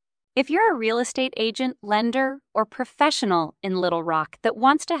 If you're a real estate agent, lender, or professional in Little Rock that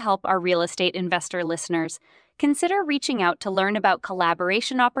wants to help our real estate investor listeners, consider reaching out to learn about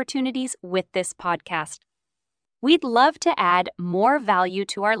collaboration opportunities with this podcast. We'd love to add more value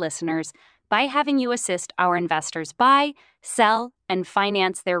to our listeners by having you assist our investors buy, sell, and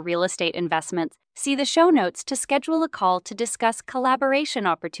finance their real estate investments. See the show notes to schedule a call to discuss collaboration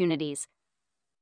opportunities.